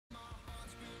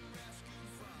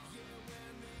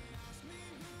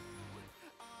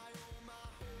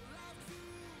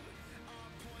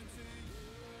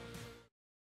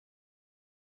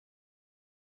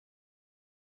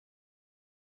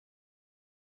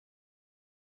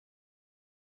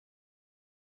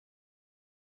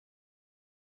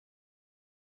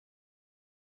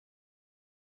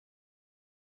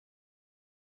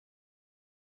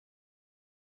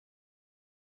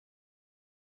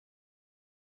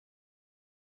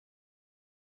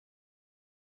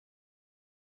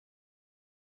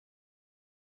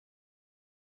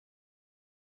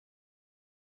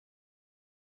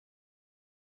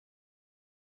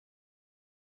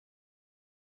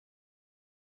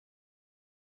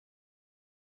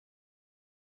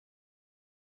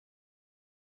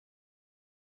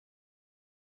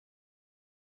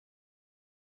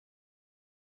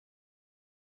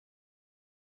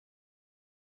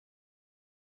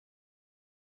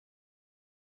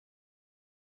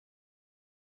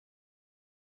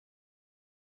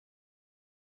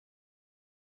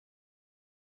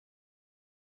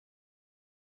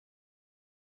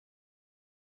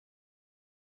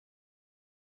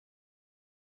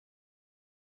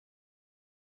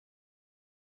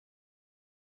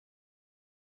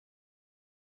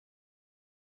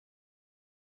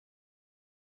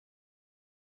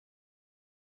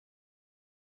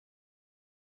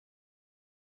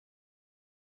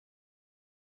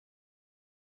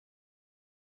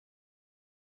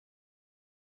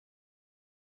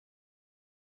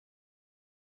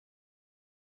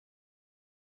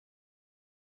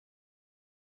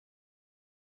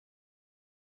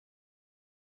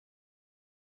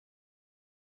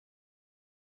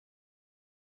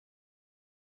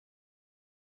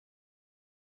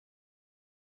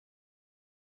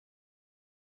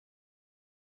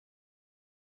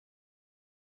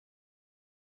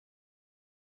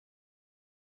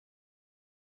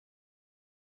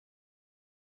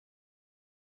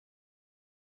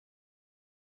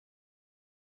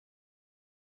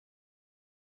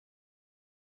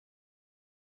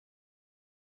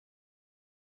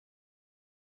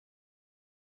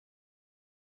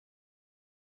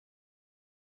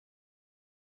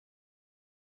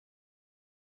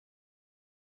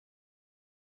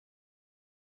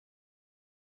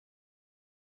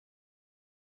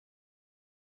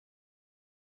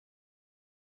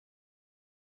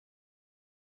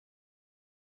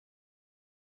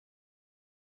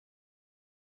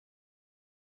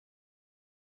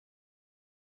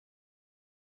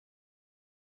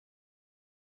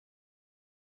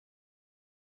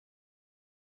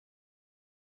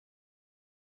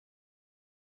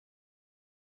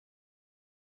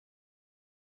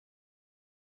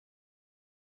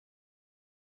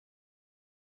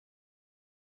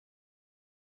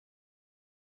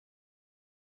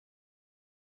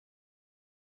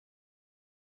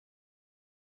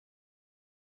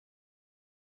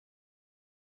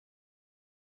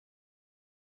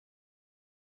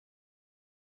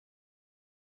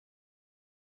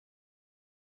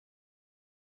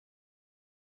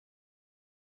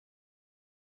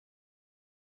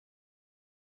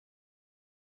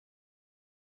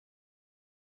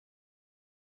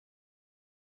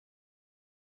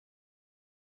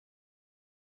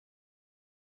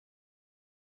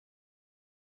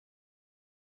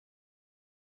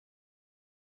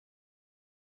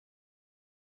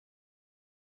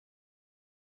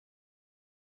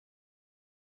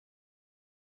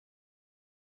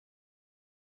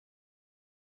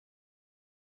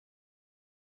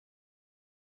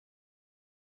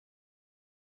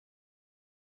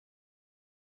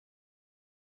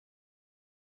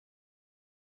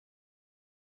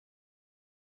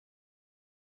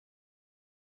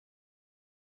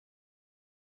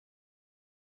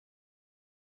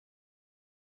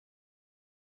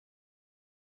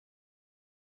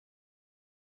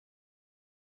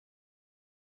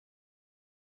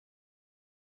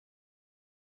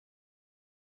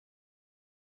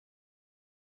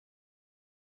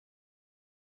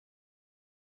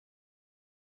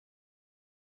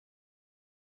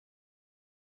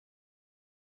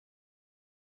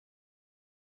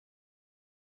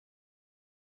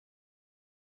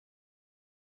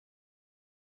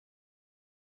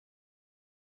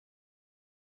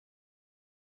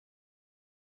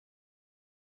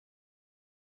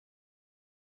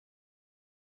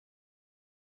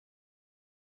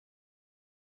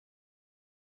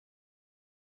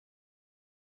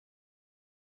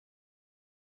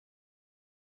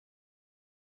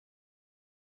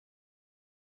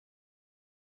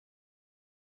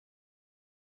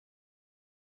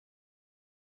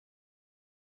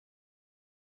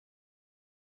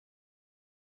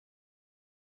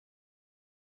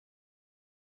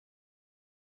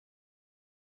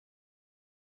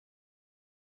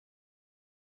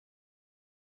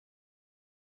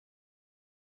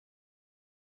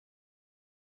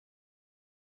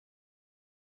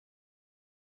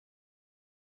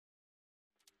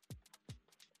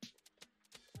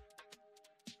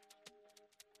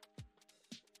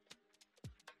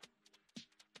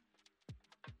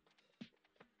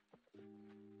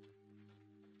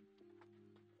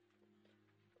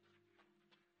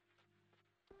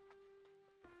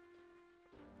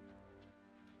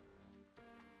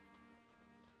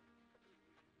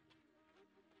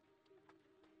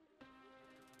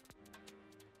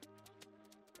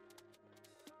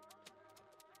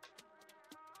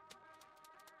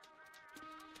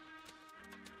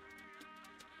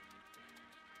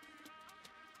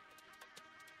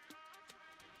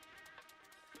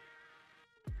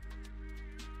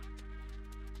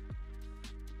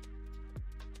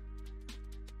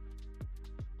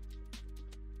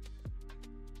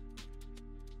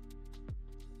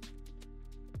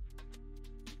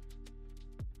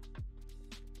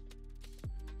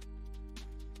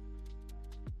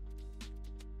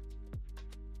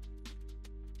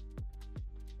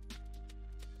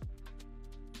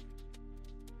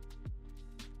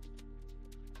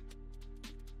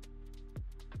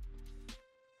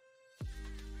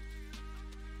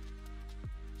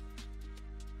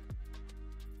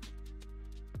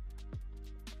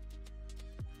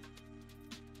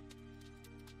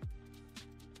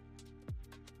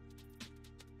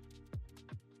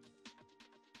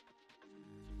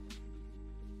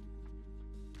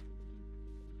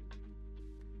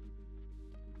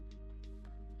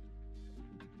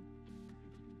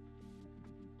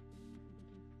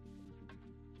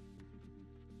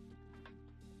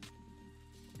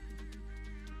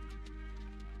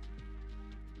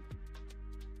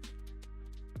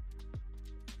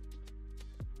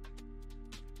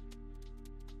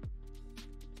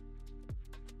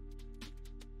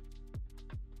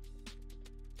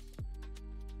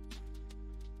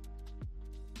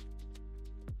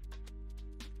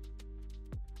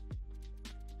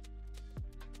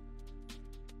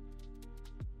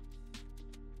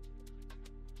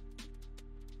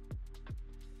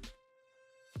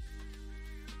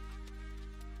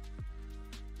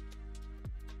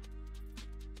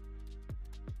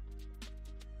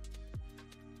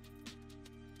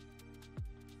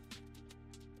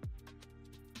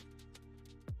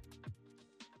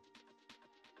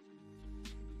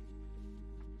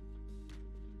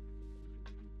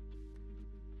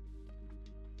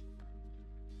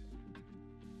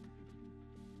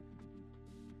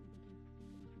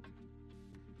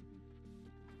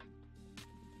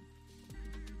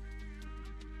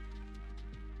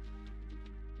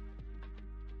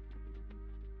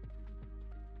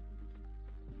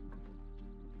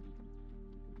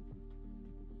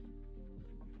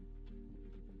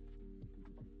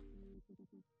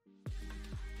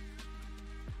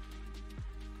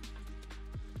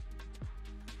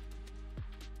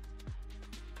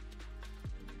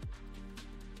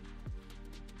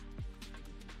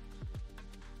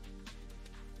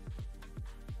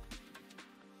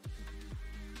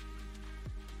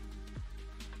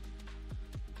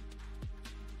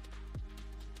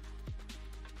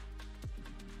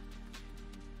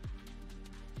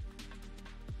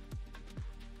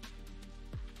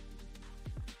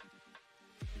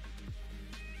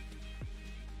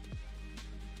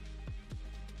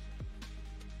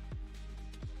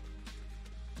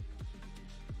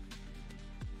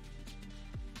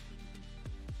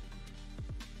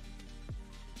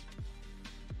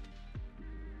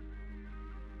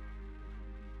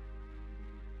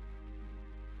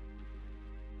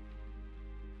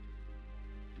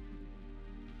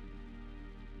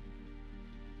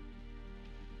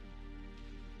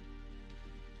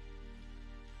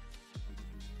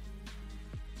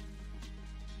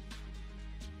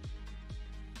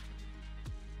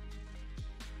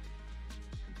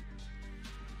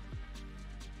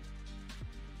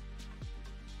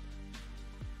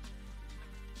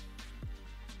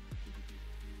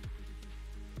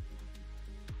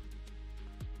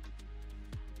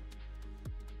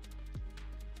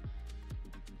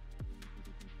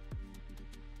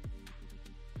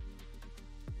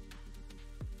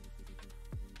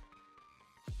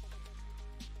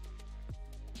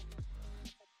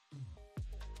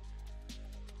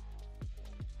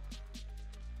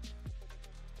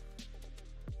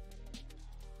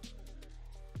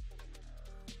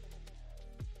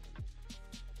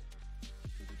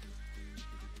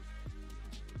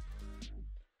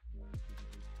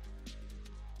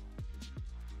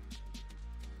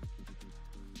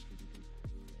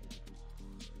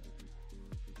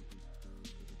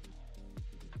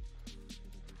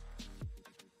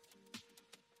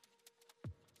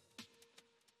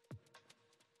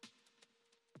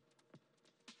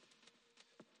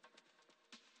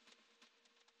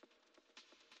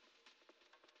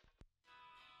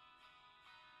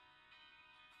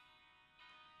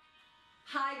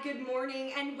Hi, good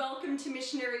morning, and welcome to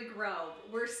Missionary Grove.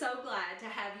 We're so glad to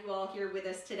have you all here with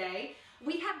us today.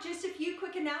 We have just a few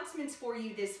quick announcements for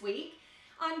you this week.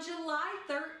 On July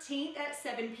 13th at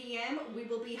 7 p.m., we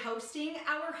will be hosting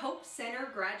our Hope Center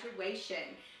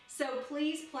graduation. So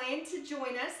please plan to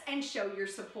join us and show your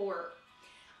support.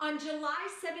 On July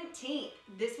 17th,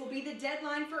 this will be the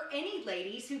deadline for any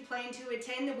ladies who plan to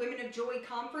attend the Women of Joy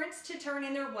Conference to turn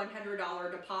in their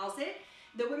 $100 deposit.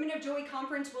 The Women of Joy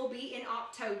Conference will be in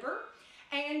October,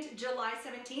 and July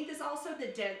 17th is also the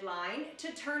deadline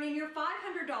to turn in your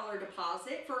 $500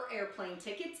 deposit for airplane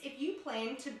tickets if you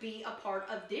plan to be a part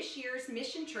of this year's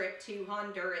mission trip to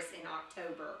Honduras in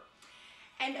October.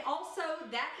 And also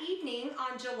that evening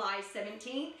on July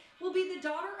 17th will be the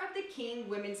Daughter of the King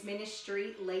Women's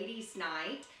Ministry Ladies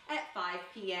Night at 5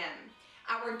 p.m.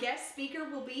 Our guest speaker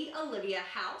will be Olivia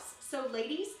House. So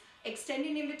ladies, extend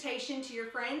an invitation to your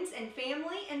friends and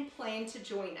family and plan to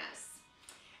join us.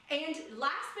 And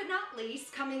last but not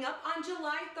least, coming up on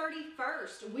July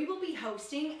 31st, we will be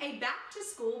hosting a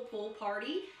back-to-school pool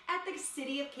party at the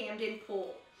City of Camden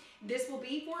Pool. This will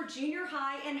be for junior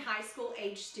high and high school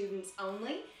age students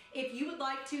only. If you would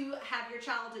like to have your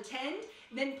child attend,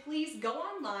 then please go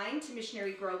online to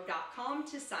missionarygrove.com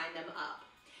to sign them up.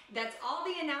 That's all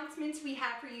the announcements we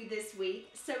have for you this week.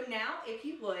 So now, if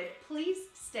you would, please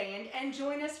stand and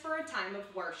join us for a time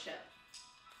of worship.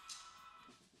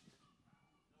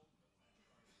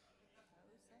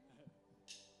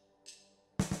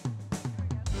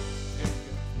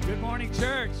 Good morning,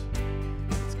 church.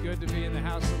 It's good to be in the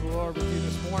house of the Lord with you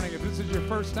this morning. If this is your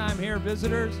first time here,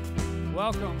 visitors,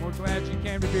 welcome. We're glad you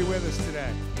came to be with us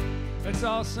today. Let's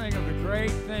all sing of the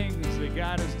great things that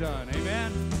God has done.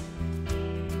 Amen.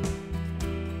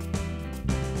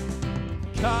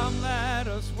 Come, let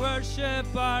us worship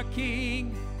our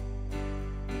King.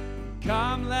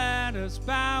 Come, let us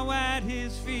bow at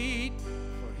his feet,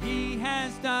 for he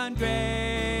has done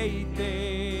great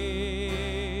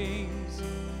things.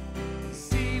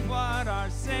 See what our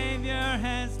Savior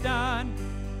has done,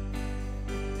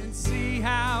 and see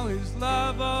how his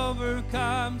love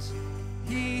overcomes.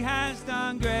 He has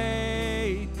done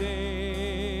great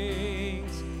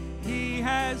things. He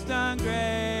has done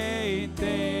great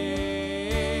things.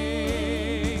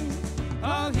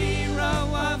 Oh,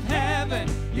 hero of heaven,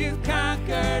 you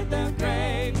conquered the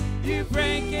grave. You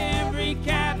break every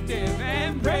captive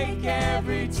and break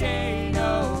every chain,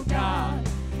 oh God.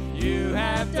 You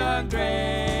have done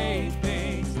great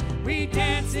things. We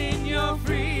dance in your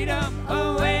freedom,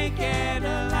 awake and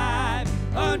alive.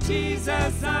 Oh,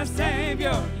 Jesus, our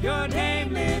Savior, your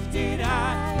name lifted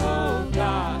high, oh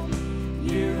God.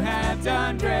 You have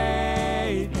done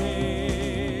great things.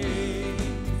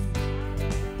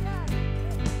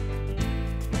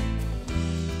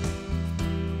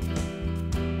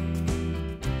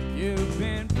 You've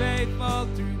been faithful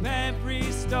through every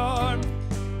storm.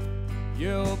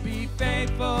 You'll be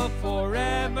faithful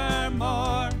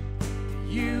forevermore.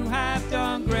 You have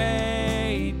done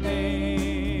great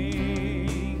things,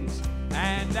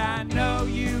 and I know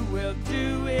you will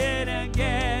do it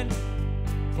again.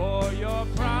 For your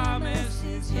promise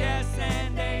is yes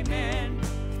and amen.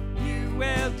 You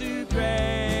will do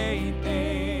great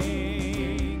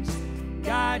things.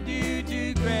 God, you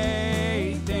do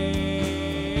great things.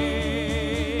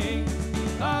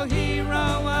 Oh, hero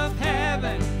of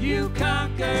heaven, you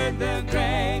conquered the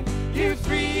grave. You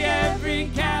free every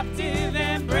captive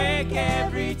and break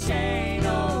every chain,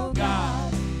 oh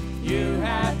God. You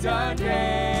have done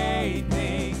great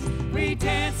things. We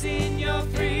dance in your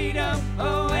freedom,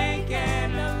 awake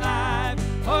and alive.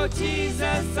 Oh,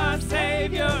 Jesus, our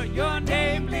Savior, your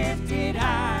name lifted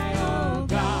high, oh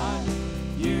God.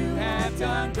 You have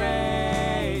done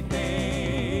great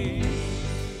things.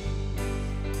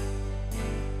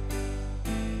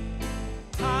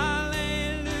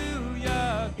 Hallelujah,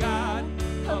 God,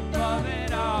 above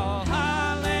it all.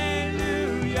 Hallelujah,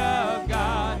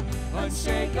 God,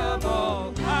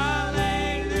 unshakable.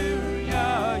 Hallelujah,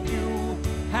 you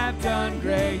have done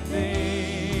great things.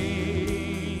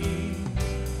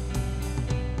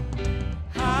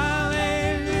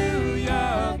 Hallelujah,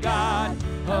 God,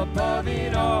 above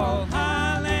it all.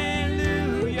 Hallelujah,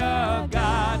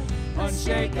 God,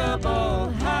 unshakable.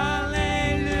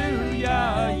 Hallelujah,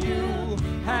 you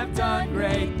have done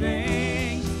great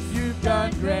things. You've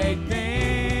done great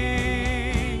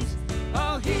things.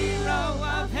 Oh, hero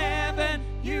of heaven,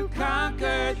 you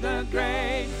conquered the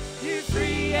grave. You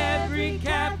free every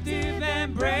captive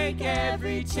and break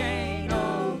every chain,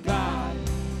 oh God.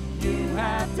 You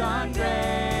have done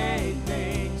great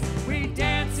things. We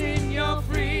dance in your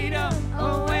freedom,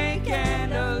 awake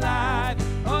and alive.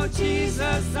 Oh,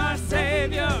 Jesus, our Savior.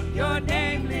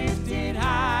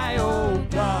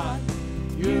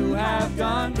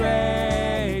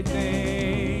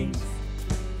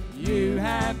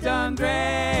 done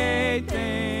great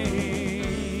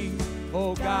things.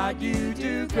 Oh God, you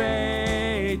do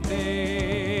great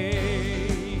things.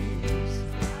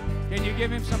 Can you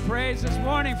give him some praise this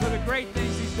morning for the great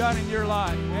things he's done in your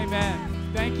life?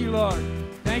 Amen. Thank you, Lord.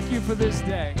 Thank you for this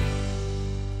day.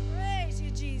 Praise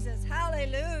you, Jesus.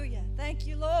 Hallelujah. Thank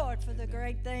you, Lord, for the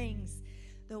great things.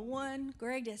 The one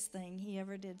greatest thing he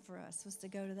ever did for us was to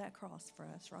go to that cross for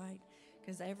us, right?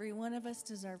 Because every one of us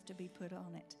deserved to be put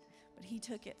on it. But he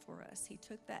took it for us. He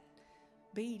took that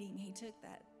beating. He took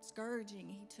that scourging.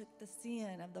 He took the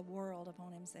sin of the world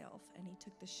upon himself. And he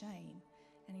took the shame.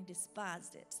 And he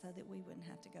despised it so that we wouldn't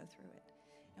have to go through it.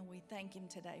 And we thank him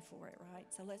today for it, right?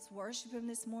 So let's worship him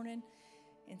this morning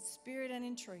in spirit and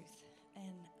in truth.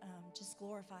 And just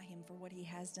glorify him for what he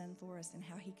has done for us and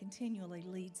how he continually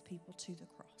leads people to the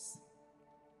cross.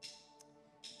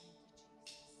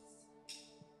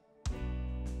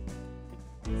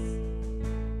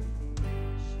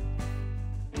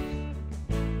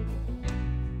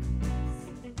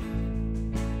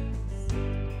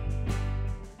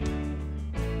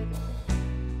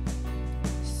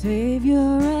 Savior,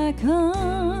 I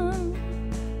come,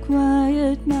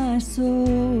 quiet my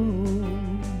soul.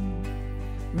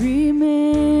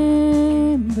 Remember,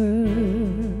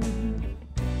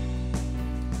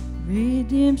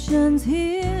 redemption's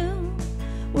hill,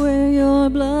 where your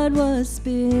blood was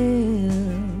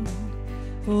spilled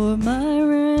for my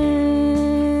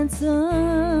ransom.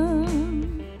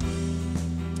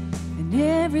 And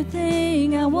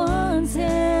everything I once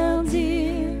held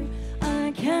dear,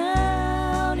 I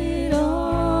count it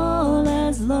all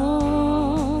as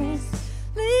lost.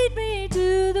 Lead me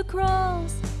to the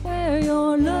cross, where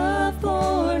your love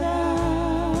poured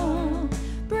out.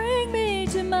 Bring me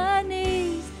to my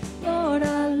knees, Lord,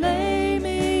 I lay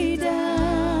me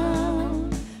down.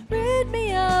 Rid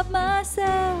me of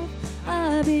myself,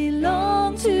 I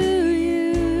belong to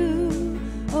you.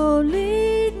 Oh,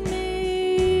 lead me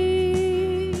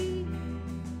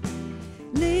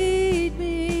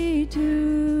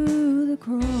to the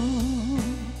cross.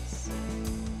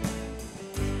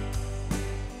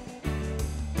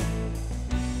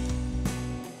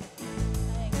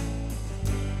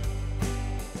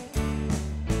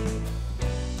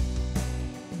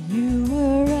 You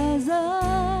were as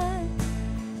I,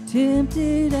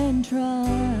 tempted and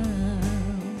tried,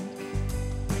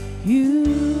 human.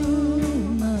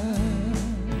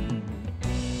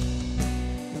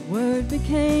 The Word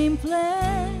became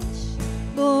flesh,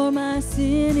 bore my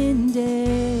sin in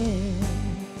death.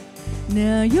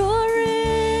 Now you're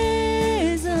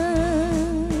risen,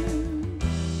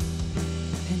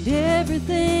 and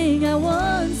everything I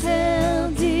once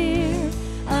held dear,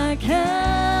 I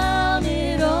count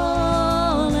it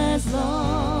all as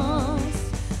lost.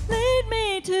 Lead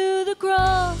me to the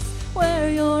cross, where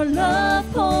your love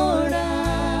poured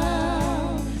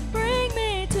out. Bring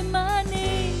me to my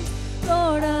knees,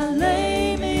 Lord, I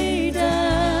lay me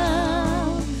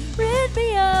down. Rid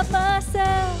me of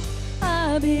myself,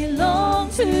 I belong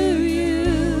to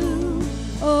you.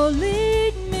 Oh,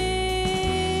 lead me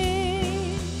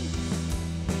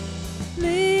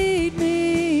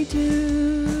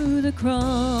to the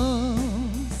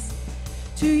cross,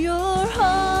 to your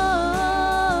heart,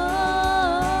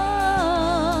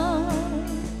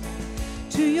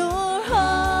 to your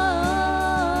heart.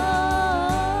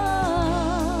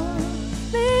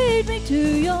 Lead me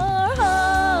to your heart.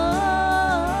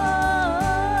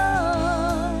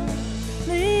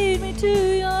 Lead me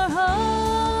to your heart.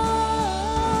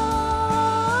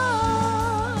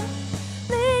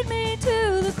 Lead me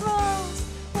to the cross,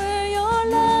 where your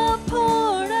love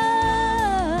poured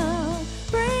out.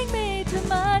 Bring me to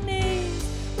my knees,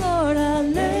 Lord, I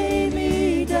lay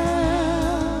me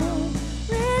down.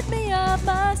 Rid me of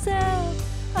myself,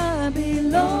 I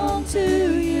belong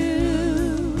to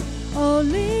you. Oh,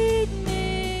 lead me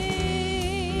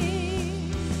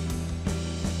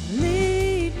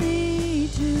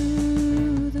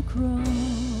to the cross.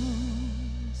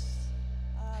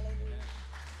 Hallelujah.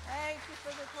 Thank you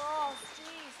for the cross,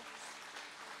 Jesus.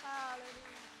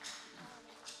 Hallelujah.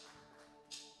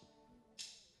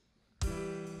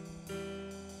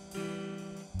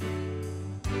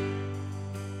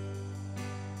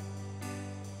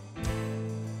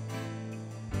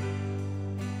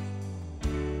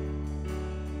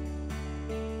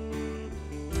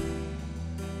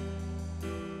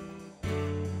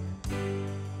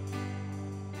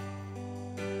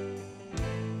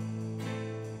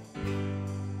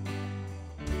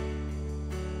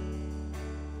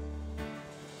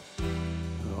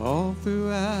 All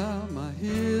throughout my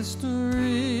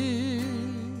history,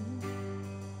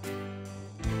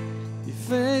 Your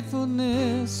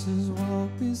faithfulness has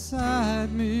walked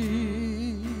beside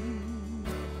me.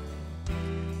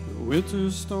 The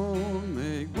winter storm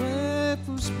make way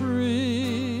for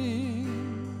spring.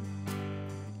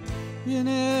 In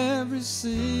every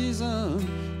season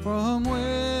from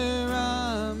where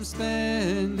I'm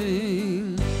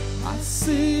standing, I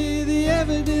see the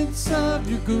evidence of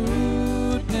your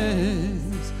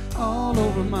goodness all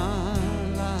over my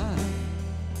life,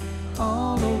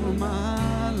 all over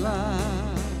my life.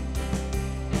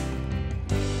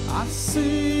 I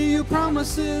see your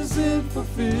promises in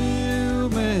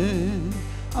fulfillment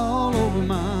all over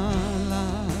my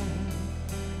life,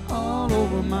 all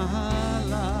over my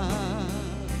life.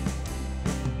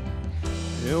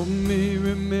 Help me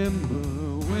remember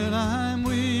when I'm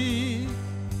weak.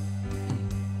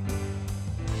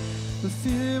 The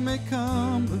fear may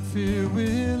come, but fear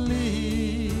will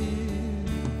leave.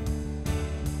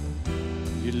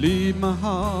 You lead my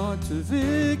heart to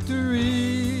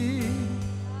victory.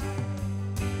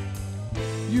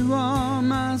 You are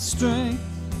my strength,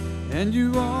 and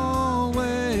you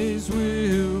always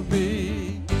will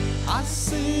be. I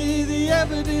see the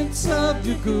evidence of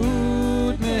your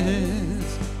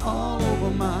goodness all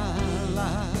over my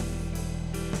life,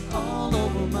 all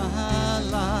over my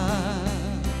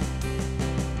life.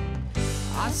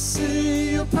 I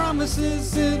see your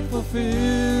promises in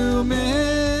fulfillment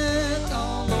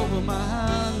all over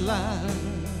my life,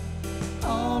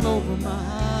 all over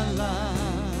my life.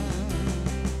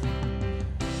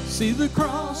 See the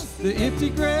cross, the empty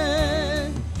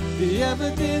grave, the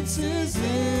evidence is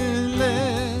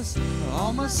endless.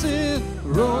 All my sin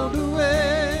rolled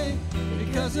away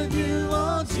because of you,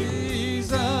 oh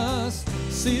Jesus.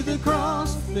 See the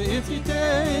cross, the empty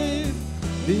grave,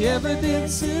 the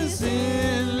evidence is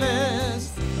endless.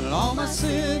 All my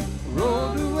sin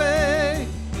rolled away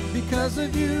because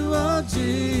of you, oh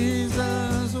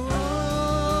Jesus. Oh,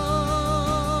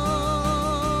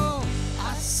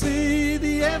 I see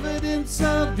the evidence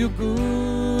of your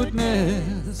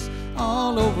goodness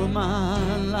all over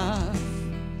my life,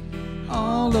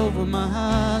 all over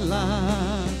my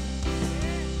life.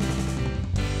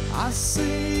 I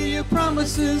see your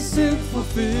promises in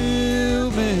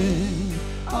fulfillment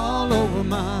all over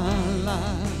my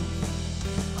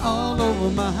life, all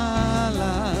over my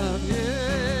life,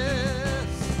 yes.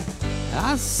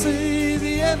 I see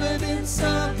the evidence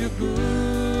of your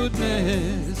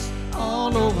goodness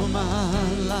all over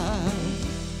my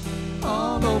life,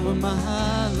 all over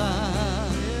my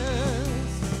life,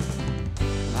 yes.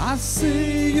 I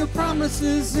see your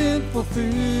promises in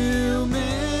fulfillment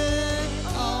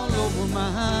all over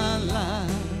my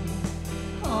life,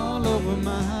 all over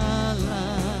my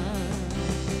life.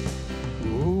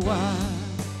 Oh, why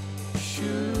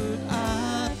should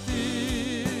I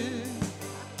fear?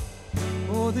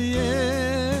 Oh, the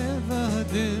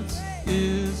evidence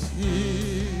is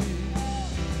here.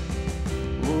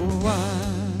 Oh, why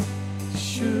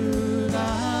should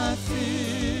I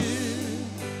fear?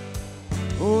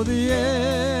 Oh, the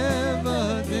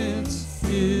evidence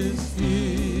is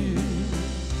here.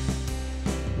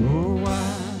 Oh,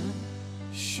 why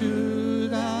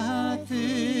should I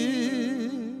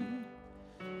fear?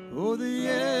 Oh, the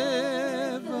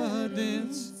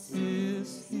evidence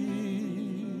is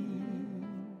here.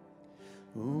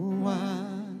 Oh, why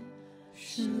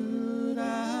should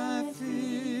I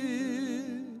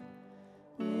fear?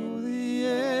 Oh, the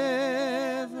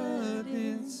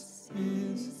evidence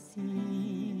is here.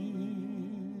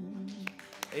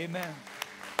 Amen.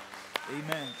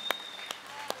 Amen.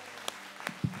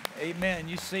 Amen.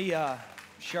 You see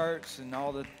shirts and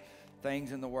all the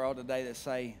things in the world today that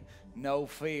say no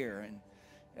fear, and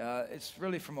it's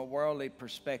really from a worldly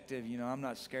perspective. You know, I'm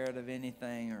not scared of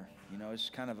anything, or you know, it's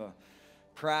kind of a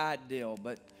pride deal.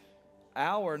 But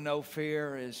our no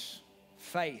fear is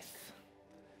faith.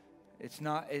 It's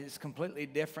not. It's completely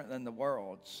different than the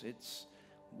world's.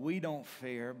 We don't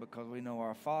fear because we know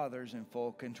our Father's in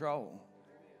full control,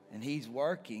 and He's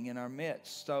working in our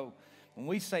midst. So when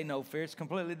we say no fear, it's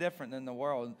completely different than the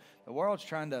world. The world's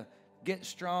trying to get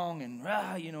strong and,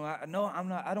 you know, I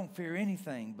don't fear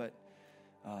anything, but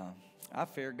I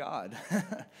fear God.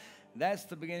 That's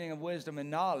the beginning of wisdom and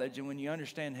knowledge. And when you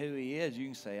understand who He is, you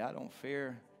can say, I don't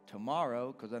fear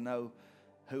tomorrow because I know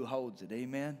who holds it.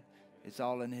 Amen? It's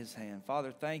all in His hand.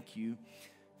 Father, thank you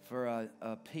for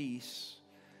a peace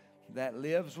that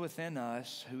lives within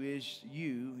us, who is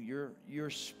you, your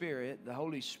Spirit, the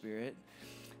Holy Spirit,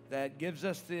 that gives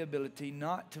us the ability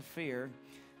not to fear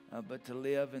but to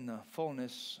live in the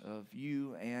fullness of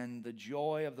you, and the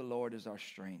joy of the Lord is our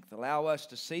strength. Allow us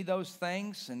to see those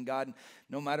things, and God,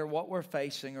 no matter what we're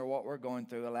facing or what we're going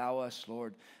through, allow us,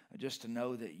 Lord, just to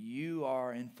know that you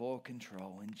are in full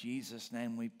control. In Jesus'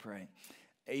 name we pray.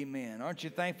 Amen. Aren't you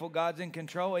thankful God's in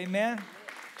control? Amen.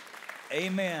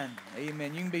 Amen.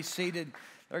 Amen. You can be seated.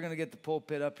 They're going to get the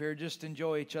pulpit up here. Just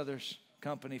enjoy each other's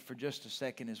company for just a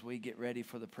second as we get ready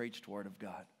for the preached word of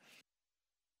God.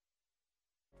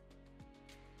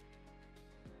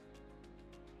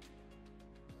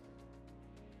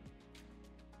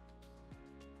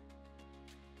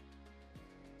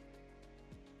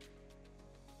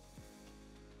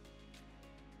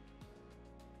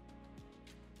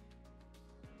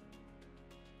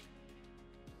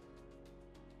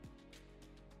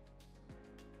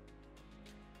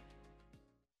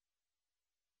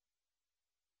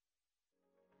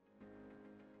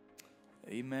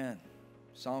 Amen.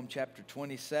 Psalm chapter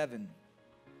 27.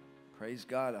 Praise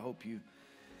God. I hope you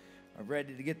are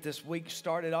ready to get this week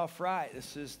started off right.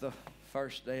 This is the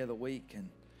first day of the week, and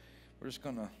we're just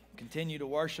going to continue to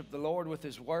worship the Lord with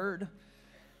His Word.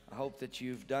 I hope that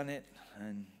you've done it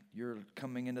and you're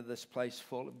coming into this place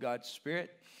full of God's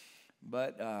Spirit.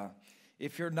 But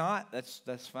if you're not,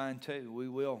 that's fine too. We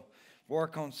will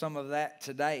work on some of that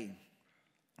today.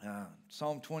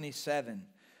 Psalm 27.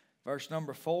 Verse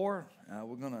number 4,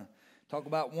 we're going to talk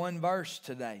about one verse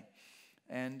today.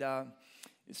 And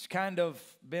it's kind of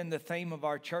been the theme of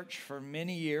our church for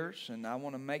many years. And I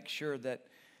want to make sure that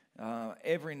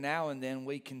every now and then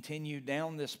we continue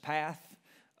down this path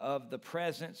of the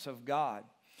presence of God.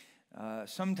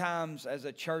 Sometimes as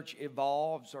a church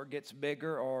evolves or gets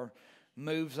bigger or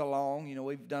moves along, you know,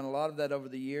 we've done a lot of that over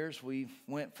the years. We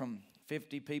went from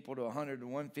 50 people to 100 to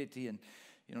 150, and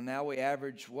you know, now we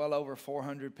average well over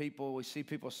 400 people. We see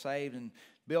people saved and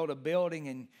build a building,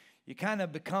 and you kind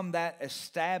of become that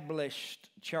established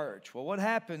church. Well, what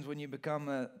happens when you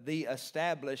become the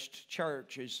established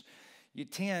church is you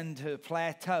tend to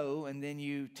plateau, and then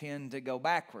you tend to go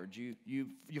backwards. You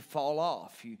fall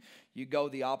off. You go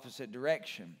the opposite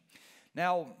direction.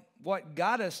 Now, what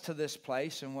got us to this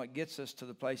place and what gets us to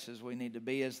the places we need to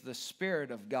be is the Spirit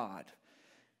of God.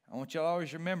 I want you to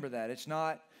always remember that. It's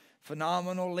not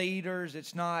phenomenal leaders.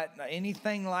 It's not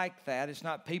anything like that. It's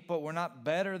not people. We're not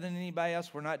better than anybody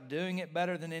else. We're not doing it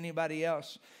better than anybody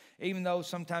else. Even though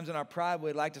sometimes in our pride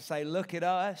we'd like to say, look at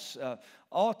us.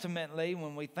 Ultimately,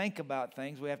 when we think about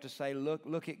things, we have to say,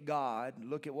 look at God.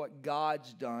 Look at what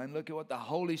God's done. Look at what the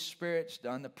Holy Spirit's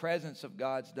done. The presence of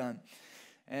God's done.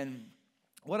 And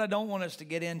what I don't want us to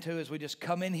get into is we just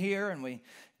come in here and we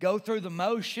go through the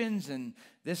motions, and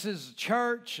this is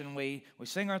church, and we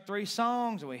sing our 3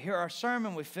 songs, and we hear our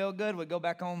sermon, we feel good, we go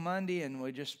back on Monday, and we're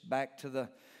just back to the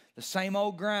same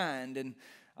old grind. And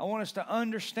I want us to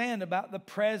understand about the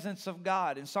presence of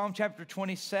God. In Psalm chapter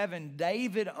 27,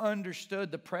 David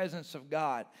understood the presence of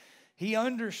God. He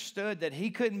understood that he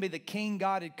couldn't be the king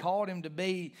God had called him to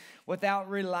be without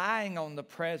relying on the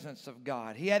presence of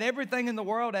God. He had everything in the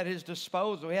world at his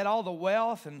disposal. He had all the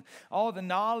wealth and all the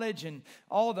knowledge and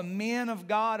all the men of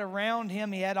God around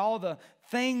him. He had all the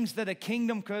things that a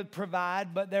kingdom could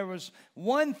provide, but there was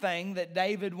one thing that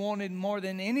David wanted more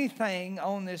than anything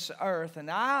on this earth, and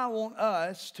I want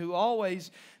us to always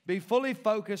be fully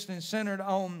focused and centered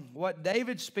on what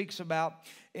David speaks about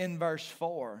in verse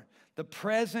 4. The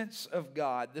presence of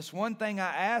God. This one thing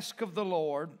I ask of the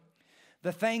Lord,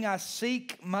 the thing I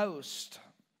seek most,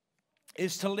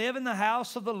 is to live in the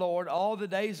house of the Lord all the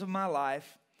days of my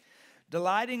life,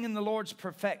 delighting in the Lord's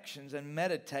perfections and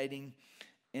meditating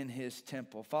in His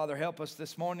temple. Father, help us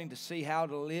this morning to see how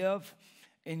to live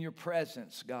in your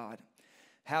presence, God.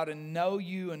 How to know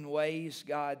you in ways,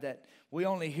 God, that we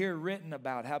only hear written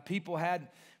about. How people had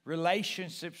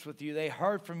relationships with you. They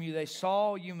heard from you. They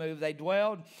saw you move. They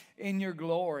dwelled in your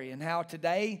glory. And how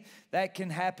today that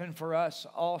can happen for us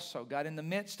also. God, in the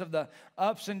midst of the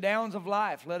ups and downs of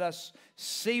life, let us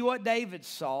see what David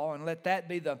saw, and let that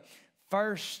be the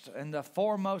first and the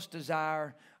foremost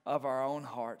desire of our own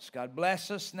hearts. God,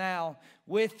 bless us now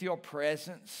with your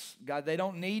presence. God, they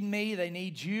don't need me. They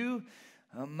need you.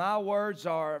 My words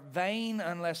are vain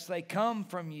unless they come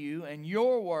from you, and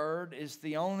your word is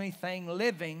the only thing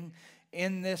living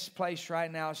in this place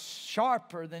right now,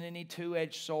 sharper than any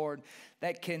two-edged sword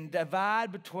that can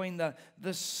divide between the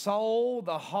soul,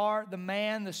 the heart, the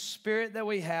man, the spirit that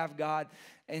we have, God,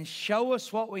 and show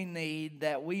us what we need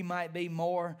that we might be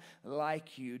more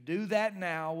like you. Do that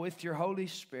now with your Holy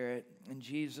Spirit. In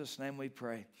Jesus' name we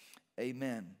pray.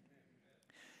 Amen.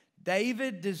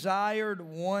 David desired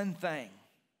one thing.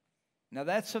 Now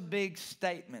that's a big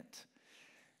statement.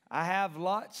 I have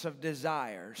lots of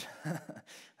desires.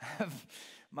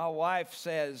 My wife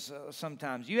says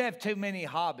sometimes, you have too many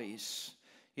hobbies.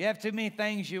 You have too many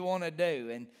things you want to do.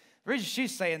 And the reason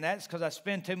she's saying that is because I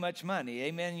spend too much money.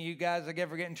 Amen. You guys, if you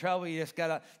ever get in trouble, you just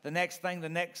got the next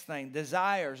thing.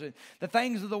 Desires, the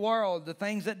things of the world, the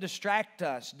things that distract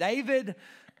us. David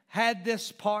had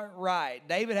this part right.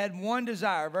 David had one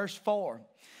desire, verse 4,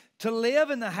 to live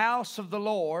in the house of the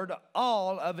Lord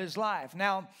all of his life.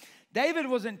 Now, David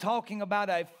wasn't talking about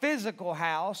a physical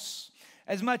house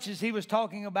as much as he was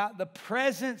talking about the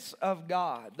presence of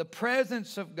God. The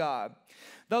presence of God.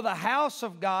 Though the house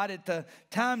of God at the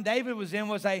time David was in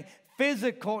was a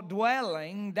physical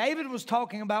dwelling, David was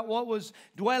talking about what was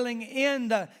dwelling in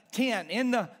the tent, in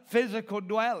the physical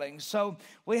dwelling. So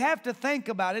we have to think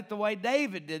about it the way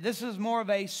David did. This is more of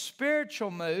a spiritual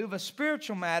move, a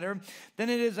spiritual matter, than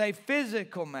it is a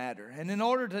physical matter. And in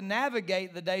order to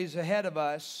navigate the days ahead of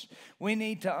us, we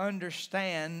need to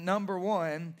understand, number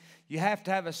one, you have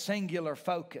to have a singular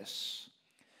focus.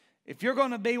 If you're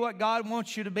going to be what God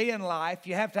wants you to be in life,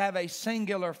 you have to have a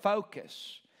singular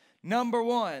focus. Number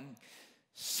one,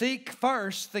 seek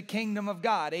first the kingdom of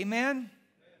God. Amen?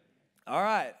 All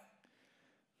right.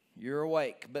 You're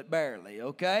awake, but barely,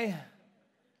 okay?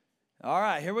 All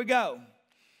right, here we go.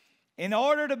 In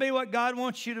order to be what God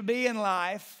wants you to be in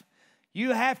life,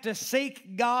 you have to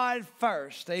seek God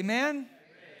first. Amen?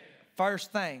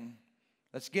 First thing.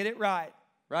 Let's get it right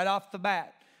off the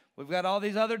bat. We've got all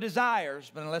these other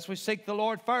desires, but unless we seek the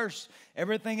Lord first,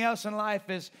 everything else in life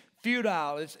is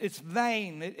futile, it's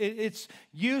vain, it's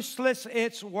useless,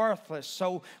 it's worthless.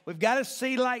 So we've got to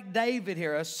see, like David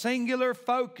here, a singular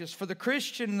focus. For the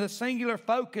Christian, the singular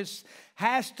focus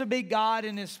has to be God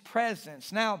in His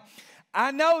presence. Now,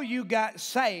 I know you got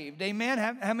saved, amen?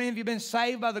 How many of you been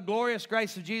saved by the glorious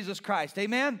grace of Jesus Christ,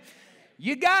 amen?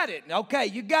 You got it, okay,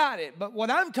 you got it. But what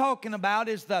I'm talking about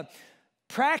is the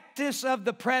practice of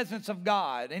the presence of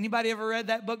God. Anybody ever read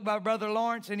that book by Brother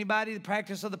Lawrence? Anybody? The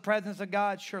Practice of the Presence of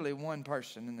God? Surely one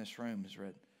person in this room has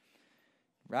read.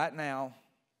 Right now,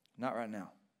 not right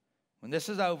now. When this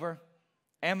is over,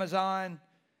 Amazon,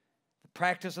 the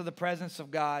Practice of the Presence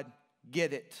of God,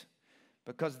 get it.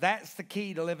 Because that's the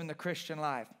key to living the Christian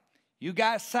life. You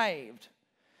got saved.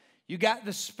 You got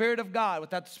the Spirit of God.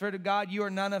 Without the Spirit of God, you are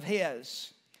none of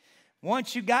His.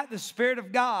 Once you got the Spirit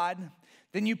of God,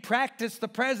 then you practice the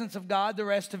presence of God the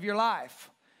rest of your life.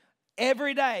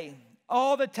 Every day,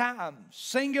 all the time,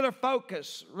 singular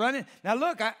focus, running. Now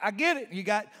look, I get it. You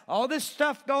got all this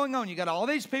stuff going on. You got all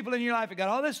these people in your life. You got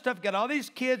all this stuff. You got all these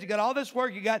kids. You got all this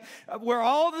work. We're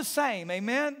all the same.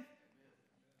 Amen?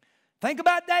 Think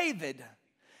about David.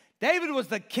 David was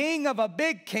the king of a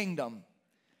big kingdom.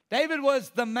 David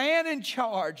was the man in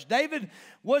charge. David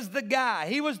was the guy.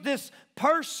 He was this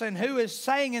person who is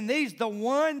saying in these the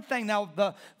one thing. Now,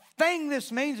 the thing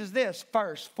this means is this: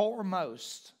 first,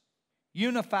 foremost,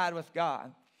 unified with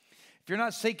God. If you're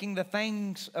not seeking the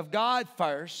things of God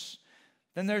first,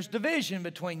 then there's division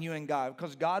between you and God,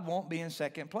 because God won't be in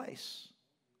second place.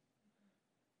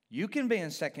 You can be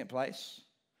in second place.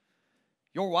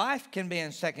 Your wife can be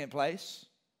in second place.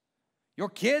 Your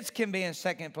kids can be in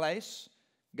second place.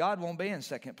 God won't be in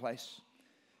second place.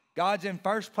 God's in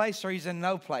first place, or He's in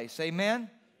no place. Amen?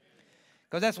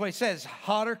 Because that's what He says,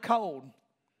 hot or cold,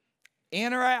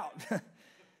 in or out,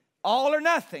 all or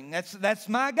nothing. That's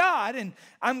my God, and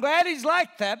I'm glad He's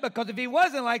like that, because if He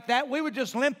wasn't like that, we would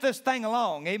just limp this thing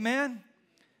along. Amen?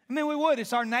 I mean, we would.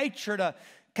 It's our nature to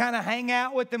kind of hang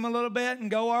out with Him a little bit and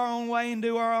go our own way and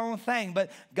do our own thing.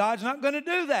 But God's not going to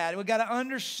do that. We've got to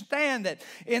understand that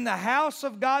in the house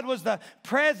of God was the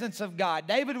presence of God.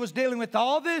 David was dealing with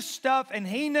all this stuff, and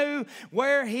he knew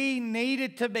where he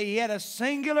needed to be. He had a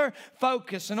singular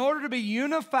focus. In order to be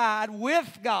unified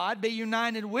with God, be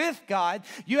united with God,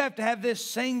 you have to have this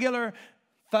singular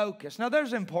focus. Now,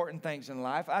 there's important things in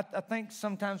life. I think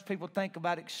sometimes people think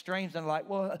about extremes and like,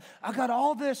 well, I got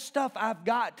all this stuff I've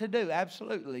got to do.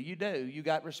 Absolutely, you do. You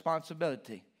got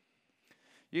responsibility.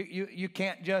 You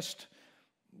can't just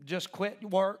quit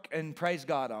work and praise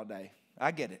God all day.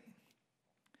 I get it.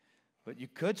 But you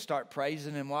could start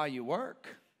praising Him while you work.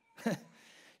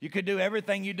 You could do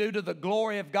everything you do to the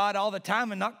glory of God all the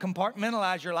time and not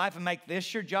compartmentalize your life and make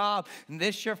this your job and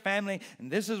this your family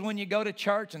and this is when you go to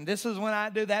church and this is when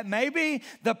I do that. Maybe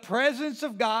the presence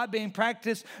of God being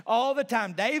practiced all the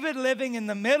time. David living in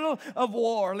the middle of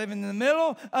war, living in the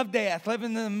middle of death,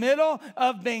 living in the middle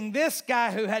of being this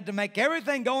guy who had to make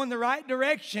everything go in the right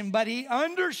direction, but he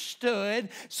understood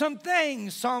some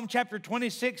things. Psalm chapter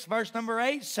 26 verse number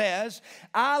 8 says,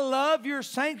 I love your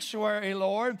sanctuary,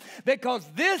 Lord, because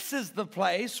this this is the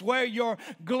place where your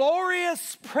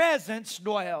glorious presence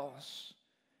dwells.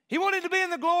 He wanted to be in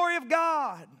the glory of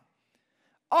God.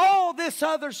 All this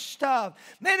other stuff.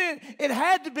 Man, it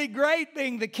had to be great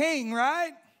being the king,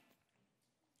 right?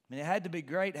 I mean, it had to be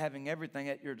great having everything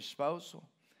at your disposal.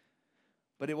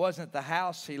 But it wasn't the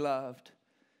house he loved.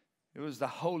 It was the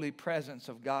holy presence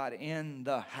of God in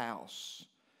the house.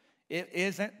 It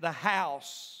isn't the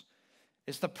house.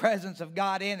 It's the presence of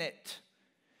God in it.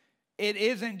 It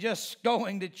isn't just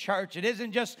going to church. It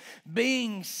isn't just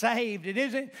being saved. It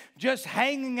isn't just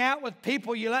hanging out with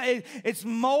people you like. It's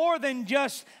more than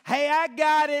just, hey, I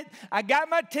got it. I got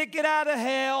my ticket out of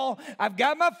hell. I've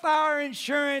got my fire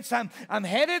insurance. I'm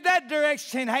headed that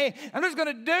direction. Hey, I'm just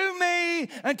going to do me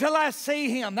until I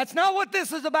see him. That's not what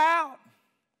this is about.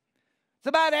 It's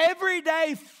about every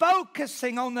day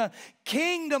focusing on the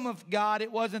kingdom of God.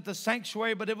 It wasn't the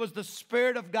sanctuary, but it was the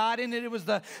Spirit of God in it. It was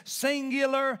the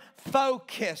singular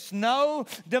focus. No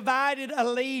divided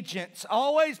allegiance.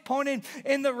 Always pointing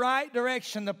in the right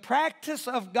direction. The practice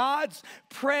of God's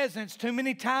presence. Too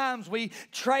many times we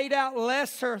trade out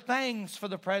lesser things for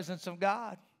the presence of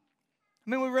God. I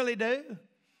mean, we really do.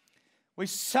 We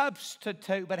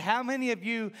substitute, but how many of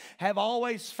you have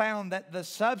always found that the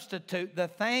substitute, the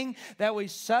thing that we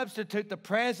substitute the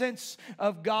presence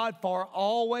of God for,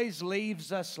 always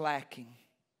leaves us lacking?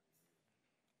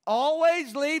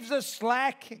 Always leaves us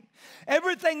lacking.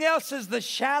 Everything else is the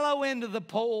shallow end of the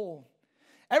pool.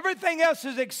 Everything else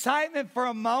is excitement for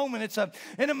a moment. It's an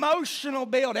emotional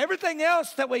build. Everything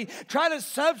else that we try to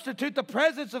substitute the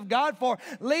presence of God for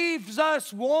leaves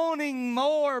us wanting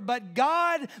more. But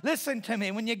God, listen to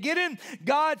me, when you get in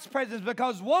God's presence,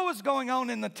 because what was going on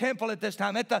in the temple at this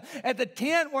time? At the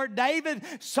tent where David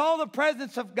saw the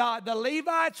presence of God, the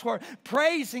Levites were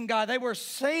praising God. They were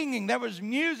singing. There was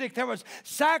music. There was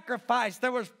sacrifice.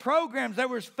 There was programs. There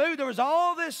was food. There was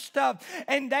all this stuff.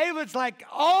 And David's like,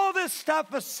 all this stuff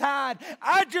aside,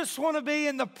 I just want to be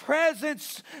in the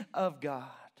presence of God.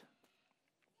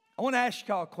 I want to ask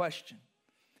y'all a question.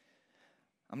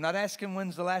 I'm not asking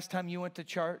when's the last time you went to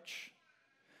church,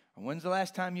 or when's the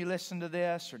last time you listened to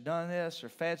this, or done this, or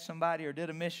fed somebody, or did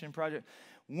a mission project.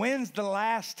 When's the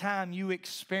last time you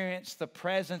experienced the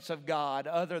presence of God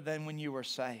other than when you were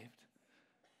saved?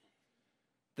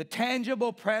 The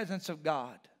tangible presence of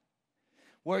God,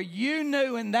 where you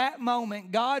knew in that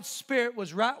moment God's Spirit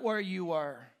was right where you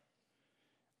were.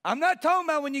 I'm not talking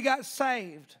about when you got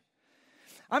saved.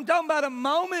 I'm talking about a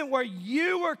moment where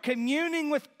you were communing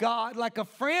with God like a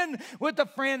friend with a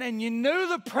friend, and you knew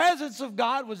the presence of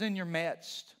God was in your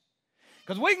midst.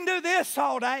 Because we can do this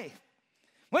all day.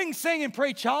 We can sing and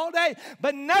preach all day,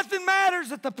 but nothing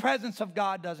matters if the presence of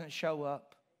God doesn't show up.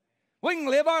 We can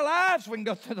live our lives. We can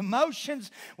go through the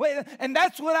motions. And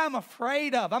that's what I'm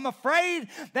afraid of. I'm afraid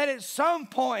that at some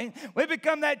point we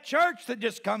become that church that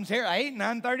just comes here 8,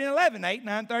 9, 30, and 11. 8,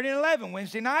 9, 30, and 11.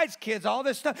 Wednesday nights, kids, all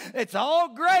this stuff. It's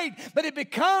all great, but it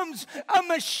becomes a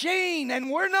machine.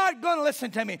 And we're not going to, listen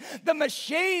to me, the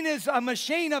machine is a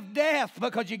machine of death,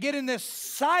 because you get in this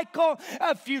cycle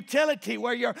of futility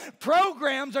where your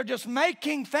programs are just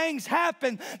making things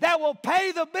happen that will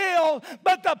pay the bill,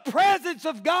 but the presence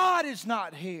of God is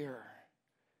not here.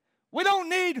 We don't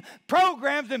need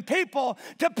programs and people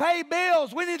to pay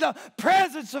bills. We need the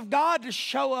presence of God to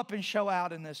show up and show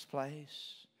out in this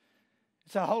place.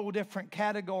 It's a whole different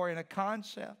category and a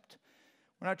concept.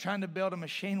 We're not trying to build a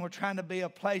machine. We're trying to be a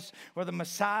place where the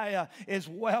Messiah is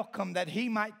welcome, that He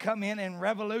might come in and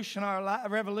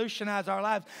revolutionize our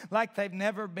lives like they've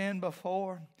never been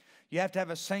before. You have to have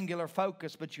a singular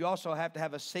focus, but you also have to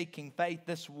have a seeking faith.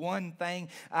 This one thing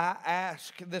I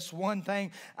ask, this one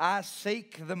thing I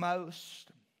seek the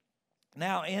most.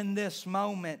 Now, in this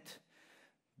moment,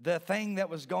 the thing that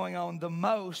was going on the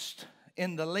most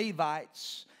in the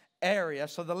Levites area.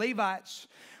 So the Levites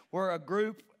were a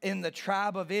group in the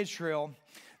tribe of Israel.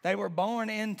 They were born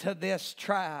into this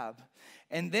tribe.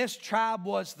 And this tribe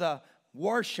was the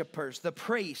worshipers, the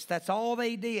priests. That's all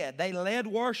they did. They led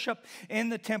worship in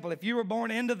the temple. If you were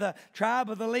born into the tribe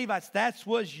of the Levites, that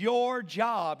was your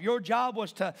job. Your job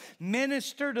was to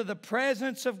minister to the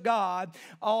presence of God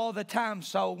all the time.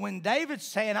 So when David's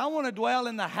saying, I want to dwell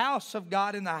in the house of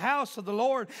God, in the house of the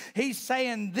Lord, he's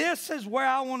saying, this is where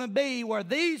I want to be, where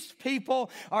these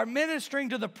people are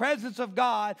ministering to the presence of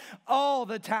God all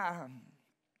the time.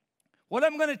 What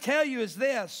I'm going to tell you is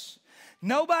this.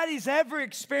 Nobody's ever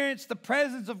experienced the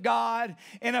presence of God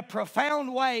in a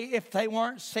profound way if they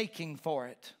weren't seeking for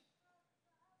it.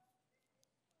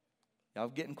 Y'all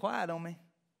getting quiet on me?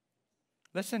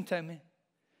 Listen to me.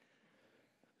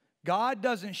 God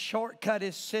doesn't shortcut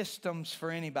His systems for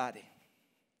anybody.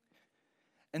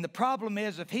 And the problem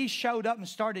is, if He showed up and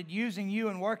started using you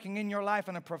and working in your life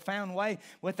in a profound way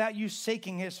without you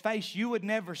seeking His face, you would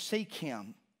never seek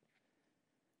Him.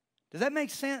 Does that make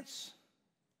sense?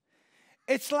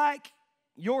 It's like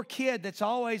your kid that's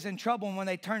always in trouble, and when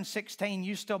they turn 16,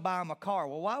 you still buy them a car.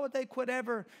 Well, why would they quit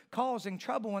ever causing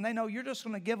trouble when they know you're just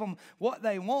going to give them what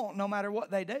they want no matter what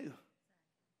they do?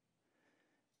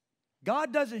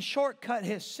 God doesn't shortcut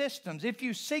His systems. If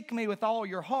you seek me with all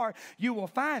your heart, you will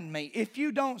find me. If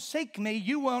you don't seek me,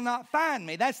 you will not find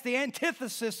me. That's the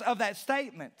antithesis of that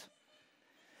statement.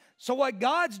 So what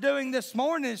God's doing this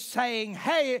morning is saying,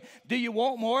 hey, do you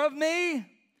want more of me?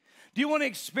 Do you want to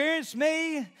experience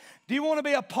me? Do you want to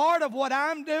be a part of what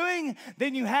I'm doing?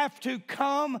 Then you have to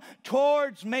come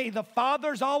towards me. The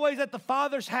Father's always at the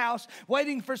Father's house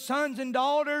waiting for sons and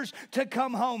daughters to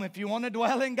come home. If you want to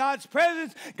dwell in God's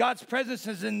presence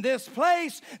is in this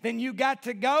place, then you got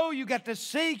to go, you got to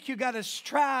seek, you got to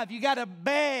strive, you got to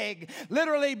beg,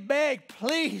 literally beg,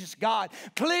 please God,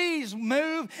 please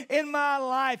move in my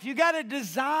life. You got to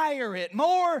desire it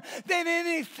more than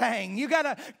anything. You got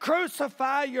to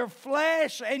crucify your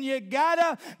flesh, and you got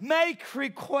to make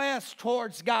requests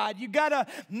towards God. You got to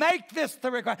make this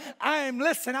the request. I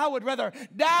would rather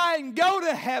die and go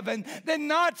to heaven than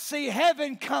not see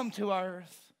heaven come to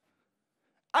earth.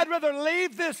 I'd rather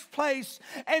leave this place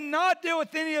and not deal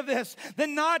with any of this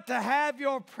than not to have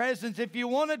your presence. If you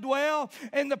want to dwell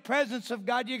in the presence of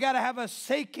God, you got to have a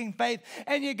seeking faith,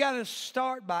 and you got to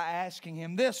start by asking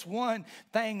Him. This one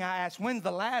thing I ask, when's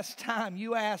the last time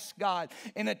you asked God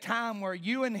in a time where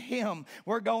you and Him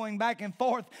were going back and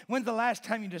forth? When's the last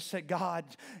time you just said, God,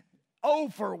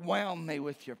 overwhelm me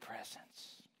with your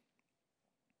presence?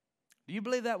 Do you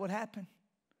believe that would happen?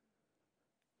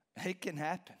 It can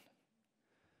happen.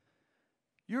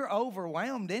 You're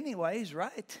overwhelmed anyways,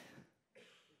 right?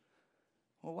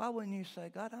 Well, why wouldn't you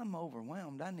say, God, I'm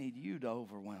overwhelmed. I need you to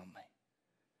overwhelm me.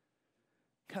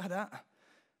 God,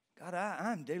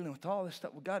 I'm dealing with all this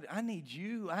stuff. Well, God, I need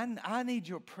you. I need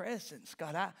your presence.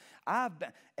 God,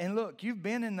 and look, you've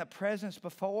been in the presence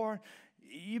before.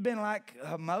 You've been like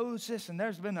Moses, and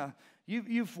there's been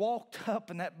you've walked up,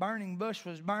 and that burning bush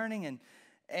was burning, and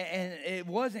it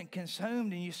wasn't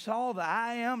consumed, and you saw the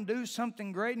I Am do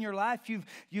something great in your life.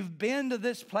 You've been to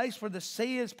this place where the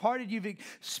sea is parted. You've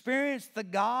experienced the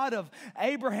God of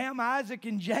Abraham, Isaac,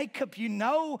 and Jacob. You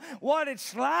know what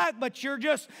it's like, but you're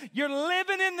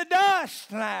living in the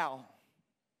dust now.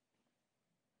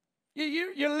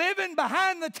 You're living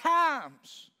behind the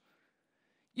times.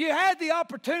 You had the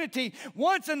opportunity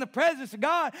once in the presence of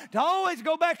God to always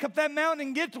go back up that mountain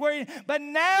and get to where but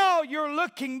now you're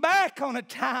looking back on a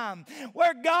time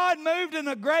where God moved in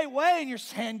a great way, and you're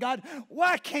saying, God,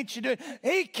 why can't you do it?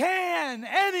 He can,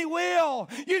 and He will.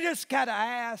 You just got to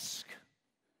ask.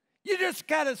 You just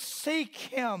got to seek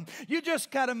Him. You just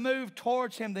got to move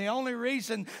towards Him. The only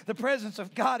reason the presence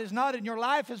of God is not in your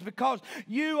life is because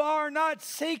you are not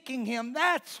seeking Him.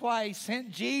 That's why He sent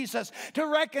Jesus, to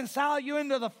reconcile you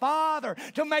into the Father,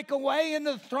 to make a way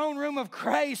into the throne room of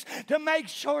grace, to make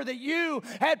sure that you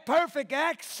had perfect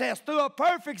access through a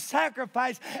perfect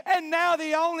sacrifice. And now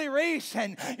the only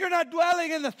reason you're not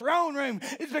dwelling in the throne room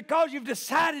is because you've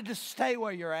decided to stay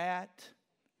where you're at.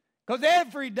 Because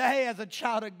every day as a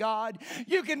child of God,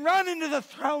 you can run into the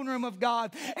throne room of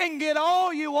God and get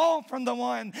all you want from the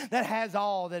one that has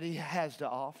all that He has to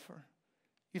offer.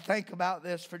 You think about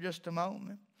this for just a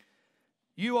moment.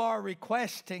 You are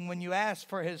requesting, when you ask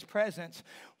for His presence,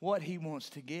 what He wants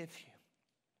to give you.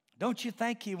 Don't you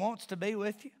think He wants to be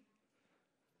with you?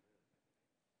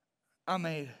 I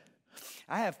mean,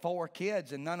 I have 4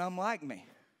 kids, and none of them like me.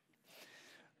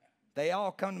 They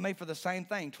all come to me for the same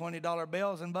thing, $20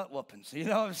 bills and butt whoopings. You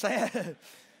know what I'm saying?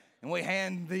 And we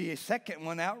hand the second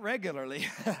one out regularly.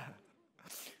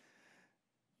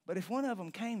 But if one of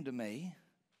them came to me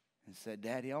and said,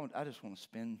 Daddy, I just want to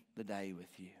spend the day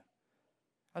with you.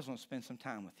 I just want to spend some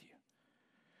time with you.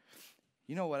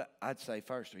 You know what I'd say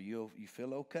first? You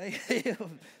feel okay?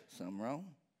 Something wrong?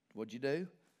 What'd you do?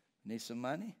 Need some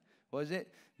money? Was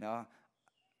it? No.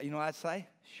 You know what I'd say?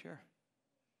 Sure.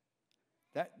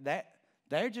 That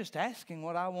they're just asking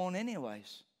what I want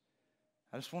anyways.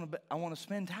 I want to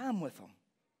spend time with them.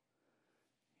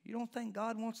 You don't think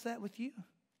God wants that with you?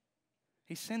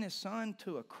 He sent His Son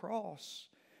to a cross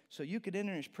so you could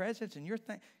enter His presence, and you're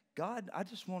thinking, God, I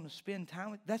just want to spend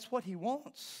time with. That's what He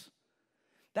wants.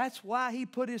 That's why He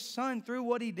put His Son through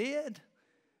what He did,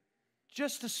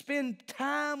 just to spend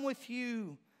time with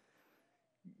you.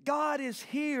 God is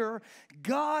here.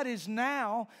 God is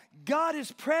now. God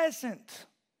is present.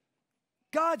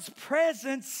 God's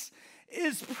presence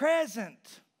is present.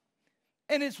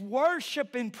 And it's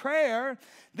worship and prayer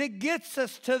that gets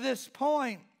us to this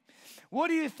point. What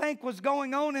do you think was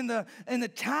going on in the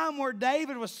time where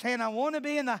David was saying, I want to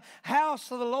be in the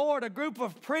house of the Lord, a group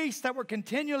of priests that were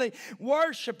continually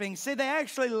worshiping? See, they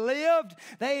actually lived,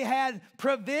 they had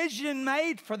provision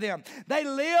made for them. They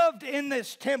lived in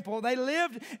this temple. They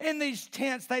lived in these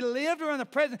tents. They lived around the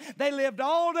presence. They lived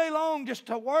all day long just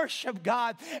to worship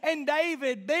God. And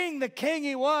David, being the king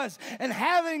he was, and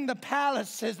having the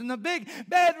palaces and the big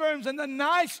bedrooms and the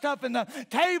nice stuff and the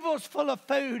tables full of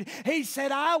food, he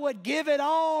said, I would give it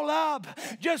all up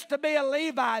just to be a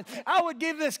Levite. I would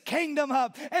give this kingdom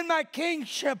up and my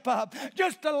kingship up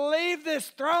just to leave this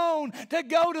throne to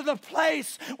go to the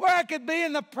place where I could be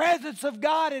in the presence of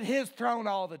God at His throne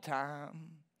all the time.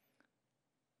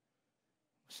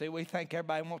 See, we think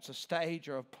everybody wants a stage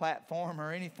or a platform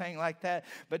or anything like that,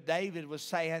 but David was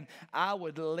saying, I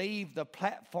would leave the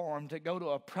platform to go to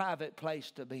a private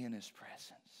place to be in His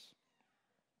presence.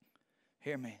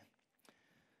 Hear me.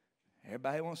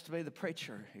 Everybody wants to be the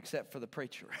preacher except for the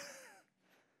preacher.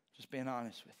 Just being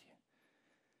honest with you.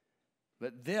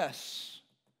 But this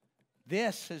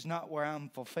is not where I'm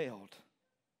fulfilled.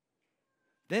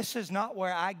 This is not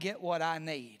where I get what I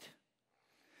need.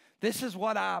 This is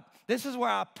where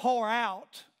I pour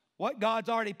out what God's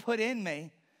already put in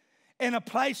me in a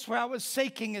place where I was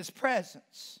seeking His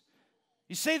presence.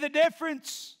 You see the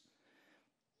difference?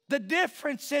 The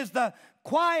difference is the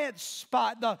quiet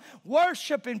spot, the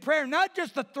worship and prayer. Not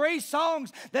just the 3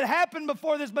 songs that happened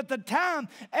before this, but the time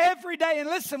every day. And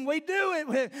listen, we do it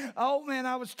with, oh man,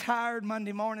 I was tired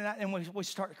Monday morning. And we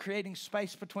start creating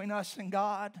space between us and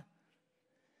God.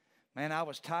 Man, I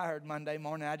was tired Monday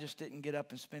morning. I just didn't get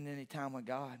up and spend any time with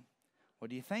God. Well,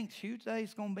 do you think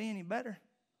Tuesday's going to be any better?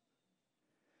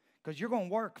 Because you're going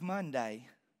to work Monday.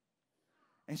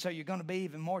 And so you're going to be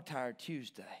even more tired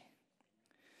Tuesday.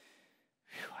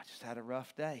 Whew, I just had a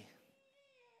rough day.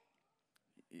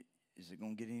 Is it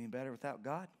going to get any better without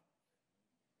God?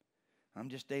 I'm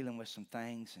just dealing with some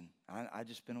things, and I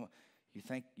just been. You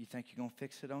think you're going to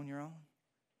fix it on your own?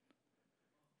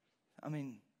 I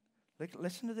mean,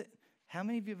 listen to the. How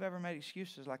many of you have ever made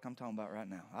excuses like I'm talking about right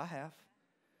now? I have.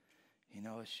 You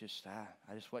know, it's just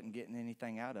I just wasn't getting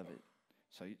anything out of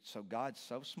it. So God's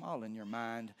so small in your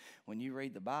mind when you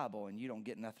read the Bible and you don't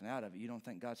get nothing out of it. You don't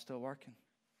think God's still working?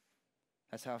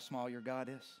 That's how small your God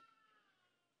is.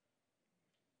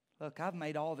 Look, I've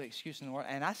made all the excuses in the world,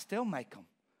 and I still make them.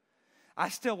 I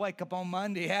still wake up on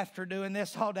Monday after doing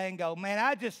this all day and go, man,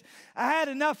 I had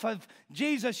enough of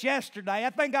Jesus yesterday. I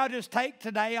think I'll just take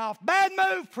today off. Bad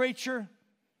move, preacher.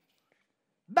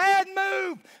 Bad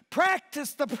move.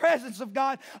 Practice the presence of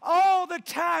God all the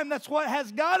time. That's what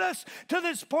has got us to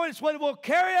this point. It's what will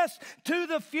carry us to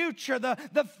the future, the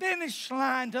finish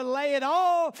line, to lay it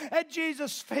all at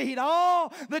Jesus' feet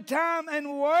all the time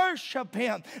and worship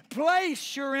Him.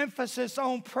 Place your emphasis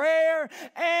on prayer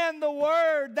and the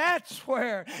Word. That's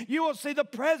where you will see the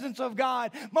presence of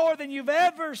God more than you've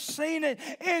ever seen it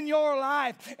in your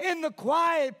life. In the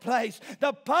quiet place,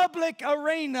 the public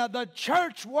arena, the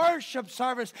church worship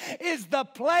service is the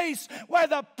place where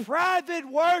the private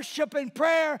worship and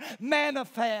prayer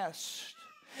manifest.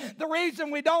 The reason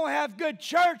we don't have good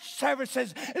church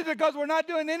services is because we're not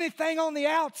doing anything on the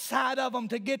outside of them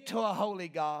to get to a holy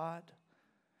God.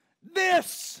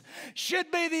 This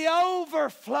should be the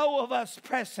overflow of us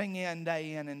pressing in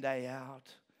and day out.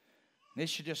 This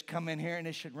should just come in here and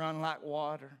it should run like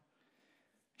water.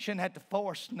 Shouldn't have to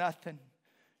force nothing.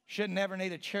 Should never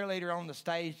need a cheerleader on the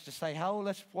stage to say, oh,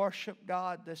 let's worship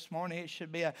God this morning. It should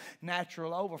be a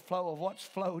natural overflow of what's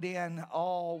flowed in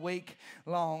all week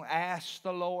long. Ask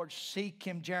the Lord, seek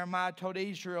Him. Jeremiah told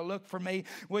Israel, look for me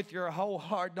with your whole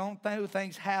heart. Don't do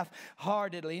things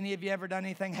half-heartedly. Any of you ever done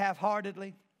anything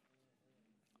half-heartedly?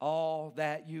 All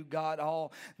that you got,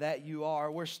 all that you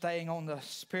are. We're staying on the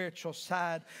spiritual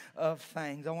side of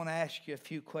things. I want to ask you a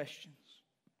few questions.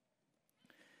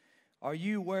 Are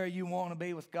you where you want to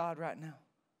be with God right now?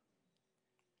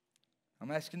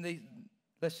 I'm asking these,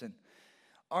 listen,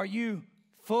 are you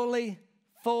fully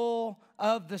full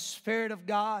of the Spirit of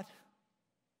God?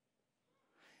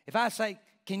 If I say,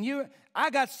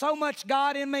 I got so much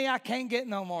God in me, I can't get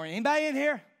no more. Anybody in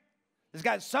here? It's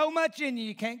got so much in you,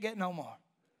 you can't get no more.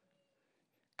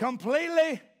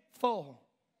 Completely full.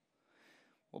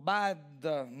 Well,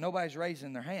 nobody's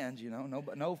raising their hands, you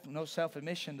know, no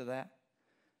self-admission to that.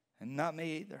 And not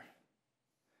me either.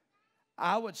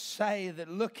 I would say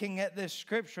that looking at this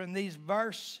scripture and these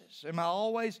verses, am I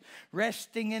always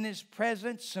resting in His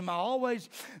presence? Am I always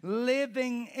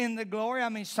living in the glory? I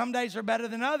mean, some days are better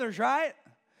than others, right?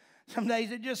 Some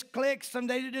days it just clicks. Some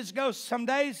days it just goes. Some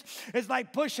days it's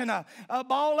like pushing a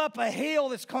ball up a hill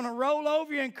that's going to roll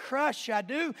over you and crush you. I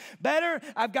do better.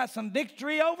 I've got some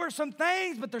victory over some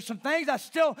things, but there's some things I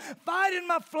still fight in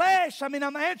my flesh. I mean,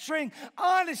 I'm answering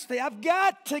honestly. I've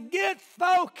got to get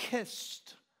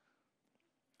focused.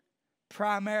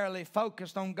 Primarily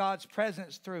focused on God's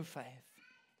presence through faith.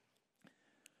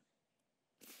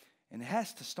 And it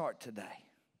has to start today.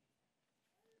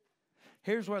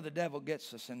 Here's where the devil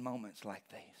gets us in moments like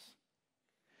these.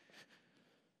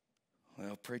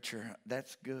 Well, preacher,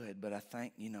 that's good, but I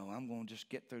think, I'm going to just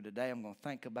get through today. I'm going to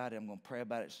think about it. I'm going to pray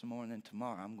about it some more, and then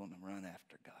tomorrow I'm going to run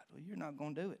after God. Well, you're not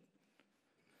going to do it.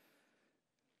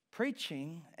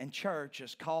 Preaching and church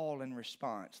is call and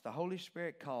response. The Holy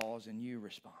Spirit calls and you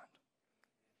respond.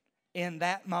 In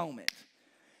that moment.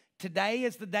 Today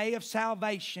is the day of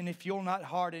salvation if you'll not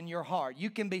harden your heart. You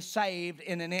can be saved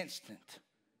in an instant.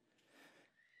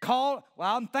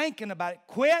 I'm thinking about it.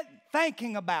 Quit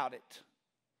thinking about it.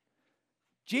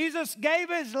 Jesus gave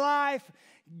His life.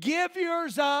 Give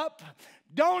yours up.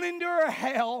 Don't endure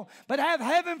hell, but have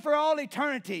heaven for all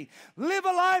eternity. Live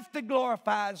a life that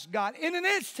glorifies God. In an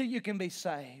instant you can be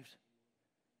saved.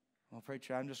 Well,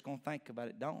 preacher, I'm just going to think about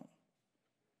it. Don't.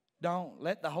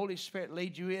 Let the Holy Spirit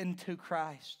lead you into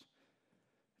Christ.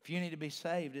 If you need to be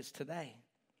saved, it's today.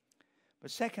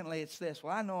 But secondly, it's this.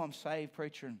 Well, I know I'm saved,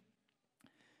 preacher, and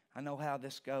I know how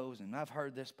this goes, and I've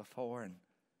heard this before, and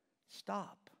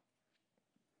stop.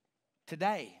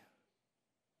 Today,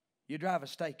 you drive a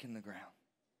stake in the ground.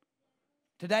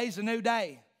 Today's a new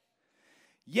day.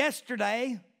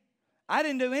 Yesterday, I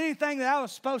didn't do anything that I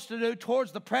was supposed to do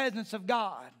towards the presence of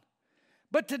God.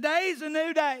 But today's a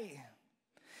new day.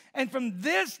 And from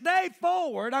this day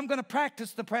forward, I'm going to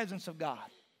practice the presence of God.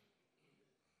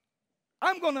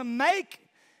 I'm going to make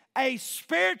a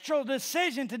spiritual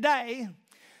decision today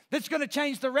that's going to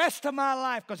change the rest of my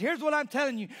life. Because here's what I'm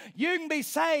telling you. You can be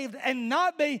saved and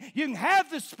you can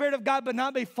have the Spirit of God but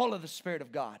not be full of the Spirit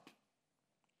of God.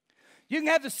 You can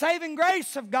have the saving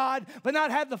grace of God but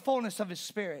not have the fullness of His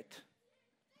Spirit.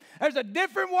 There's a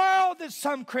different world that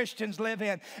some Christians live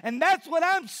in. And that's what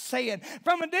I'm seeing.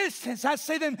 From a distance, I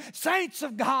see them saints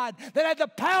of God that had the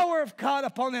power of God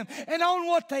upon them and on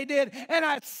what they did. And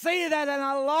I see that and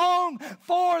I long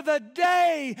for the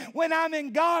day when I'm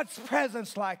in God's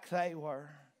presence like they were.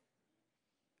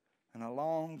 And I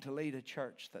long to lead a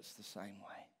church that's the same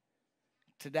way.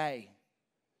 Today's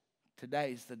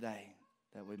the day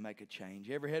that we make a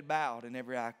change. Every head bowed and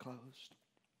every eye closed.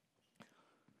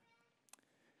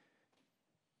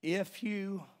 If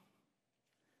you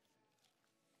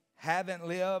haven't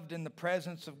lived in the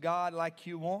presence of God like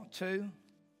you want to,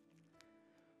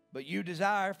 but you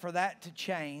desire for that to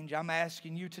change, I'm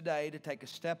asking you today to take a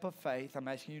step of faith. I'm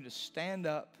asking you to stand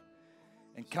up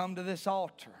and come to this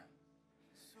altar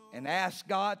and ask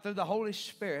God through the Holy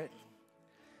Spirit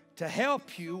to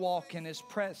help you walk in His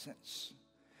presence.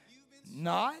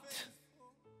 Not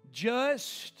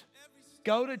just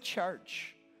go to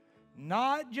church.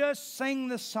 Not just sing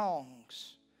the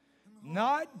songs.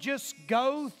 Not just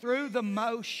go through the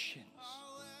motions.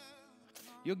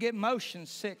 You'll get motion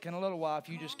sick in a little while if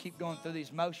you just keep going through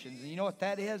these motions. And you know what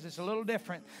that is? It's a little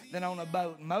different than on a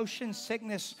boat. Motion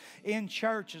sickness in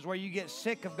church is where you get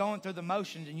sick of going through the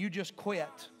motions and you just quit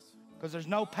because there's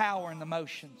no power in the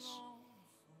motions.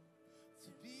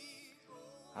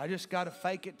 I just got to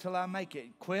fake it till I make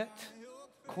it. Quit.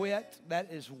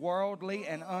 That is worldly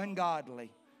and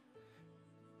ungodly.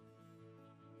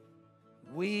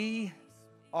 We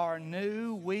are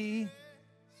new. We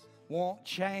want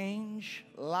change,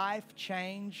 life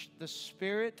change, the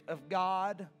Spirit of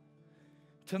God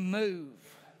to move.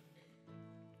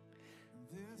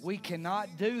 We cannot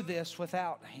do this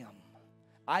without Him.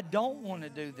 I don't want to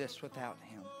do this without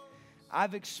Him.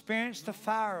 I've experienced the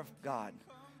fire of God.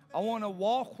 I want to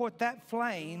walk with that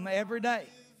flame every day,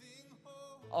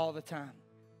 all the time.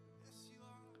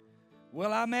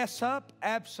 Will I mess up?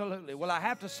 Absolutely. Will I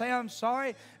have to say I'm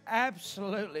sorry?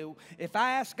 Absolutely. If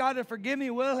I ask God to forgive me,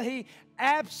 will He?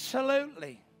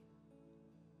 Absolutely.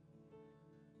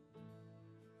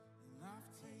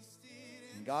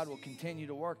 And God will continue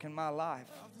to work in my life.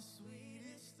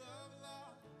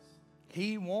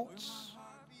 He wants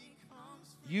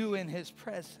you in His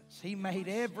presence. He made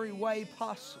every way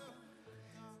possible.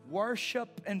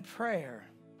 Worship and prayer.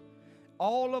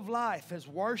 All of life is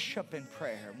worship and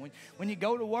prayer. When you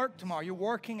go to work tomorrow, you're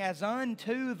working as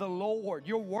unto the Lord.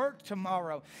 Your work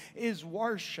tomorrow is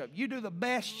worship. You do the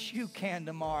best you can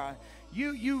tomorrow.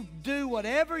 You do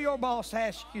whatever your boss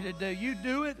asks you to do. You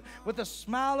do it with a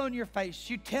smile on your face.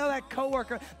 You tell that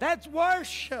coworker, that's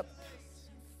worship.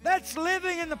 That's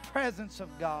living in the presence of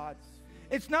God.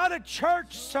 It's not a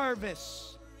church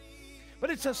service, but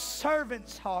it's a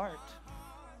servant's heart.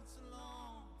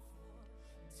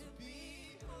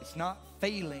 It's not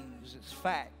feelings, it's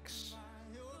facts.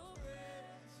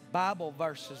 Bible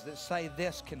verses that say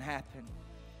this can happen.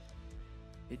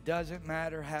 It doesn't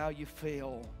matter how you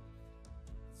feel.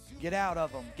 Get out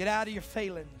of them. Get out of your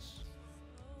feelings.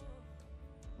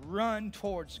 Run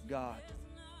towards God.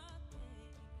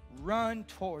 Run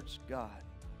towards God.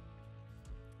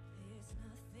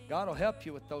 God will help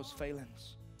you with those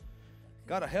feelings.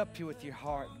 God will help you with your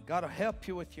heart. God will help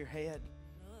you with your head.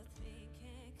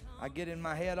 I get in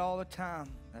my head all the time.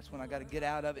 That's when I got to get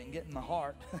out of it and get in my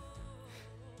heart.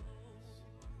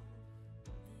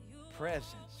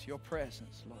 Presence, your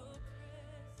presence, Lord.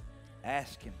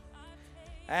 Ask Him.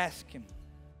 Ask Him.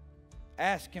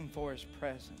 Ask Him for His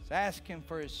presence. Ask Him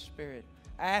for His Spirit.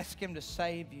 Ask Him to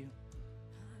save you.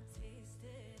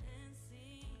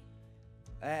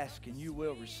 Ask and you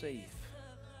will receive.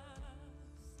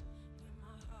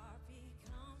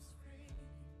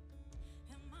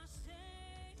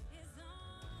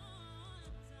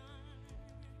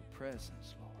 Your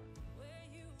presence, Lord.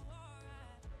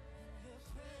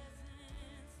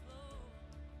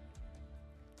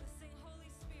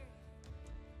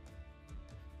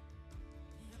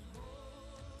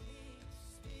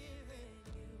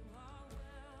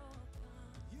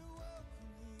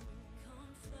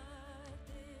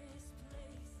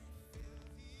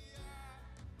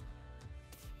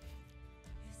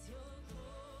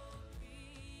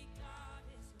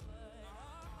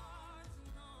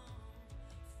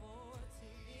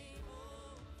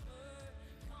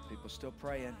 People still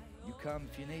praying. You come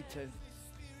if you need to.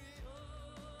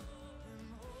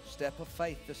 Step of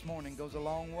faith this morning goes a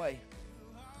long way.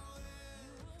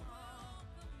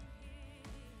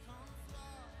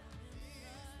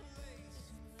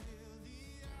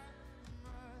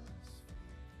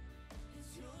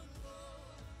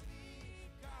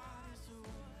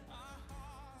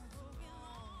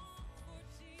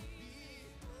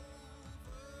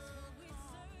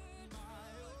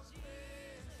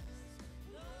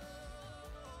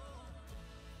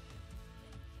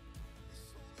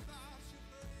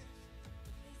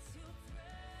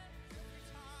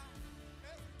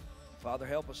 Father,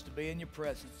 help us to be in your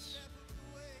presence.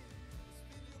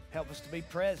 Help us to be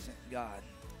present, God.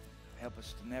 Help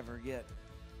us to never get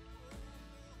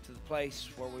to the place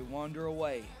where we wander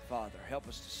away, Father. Help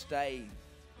us to stay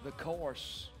the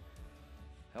course.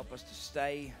 Help us to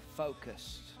stay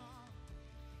focused.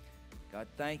 God,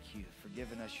 thank you for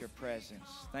giving us your presence.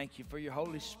 Thank you for your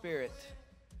Holy Spirit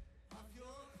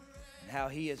and how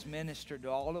He has ministered to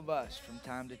all of us from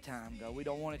time to time. God, we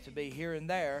don't want it to be here and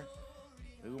there.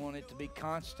 We want it to be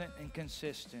constant and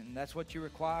consistent. And that's what you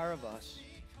require of us.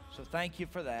 So thank you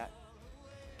for that.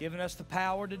 Giving us the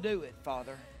power to do it,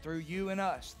 Father, through you and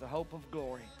us, the hope of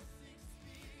glory.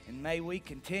 And may we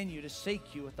continue to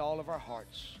seek you with all of our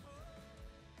hearts.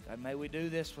 God, may we do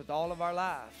this with all of our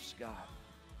lives, God.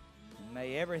 And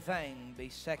may everything be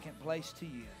second place to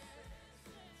you.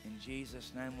 In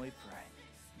Jesus' name we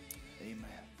pray. Amen.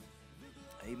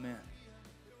 Amen.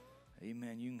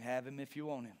 Amen. You can have him if you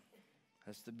want him.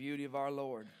 That's the beauty of our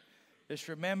Lord. Just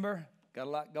remember, got a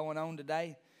lot going on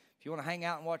today. If you want to hang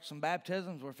out and watch some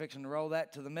baptisms, we're fixing to roll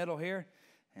that to the middle here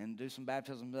and do some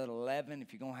baptisms at 11.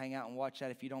 If you're going to hang out and watch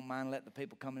that, if you don't mind, let the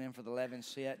people coming in for the 11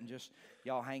 sit and just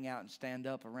y'all hang out and stand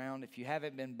up around. If you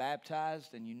haven't been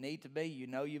baptized and you need to be, you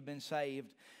know you've been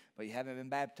saved, but you haven't been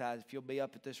baptized, if you'll be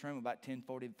up at this room about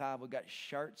 10:45, we've got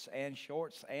shirts and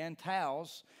shorts and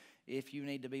towels if you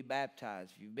need to be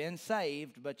baptized. If you've been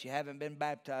saved, but you haven't been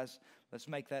baptized, let's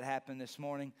make that happen this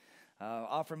morning.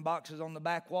 Offering boxes on the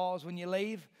back walls when you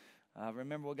leave.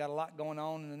 Remember, we've got a lot going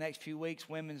on in the next few weeks.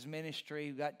 Women's ministry,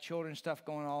 we've got children's stuff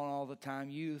going on all the time,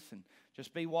 youth. And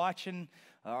just be watching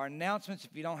our announcements.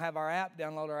 If you don't have our app,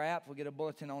 download our app. We'll get a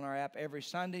bulletin on our app every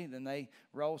Sunday. Then they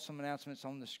roll some announcements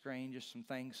on the screen, just some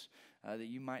things that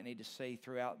you might need to see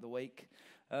throughout the week.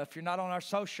 If you're not on our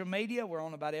social media, we're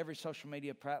on about every social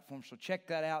media platform, so check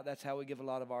that out. That's how we give a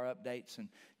lot of our updates, and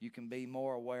you can be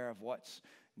more aware of what's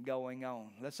going on.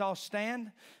 Let's all stand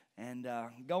and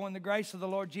go in the grace of the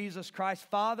Lord Jesus Christ.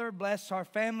 Father, bless our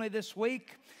family this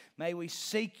week. May we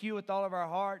seek you with all of our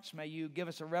hearts. May you give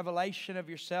us a revelation of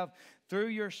yourself through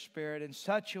your Spirit in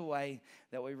such a way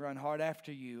that we run hard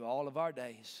after you all of our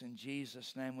days. In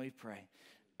Jesus' name we pray.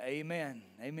 Amen.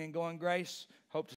 Amen. Go in grace. Hope to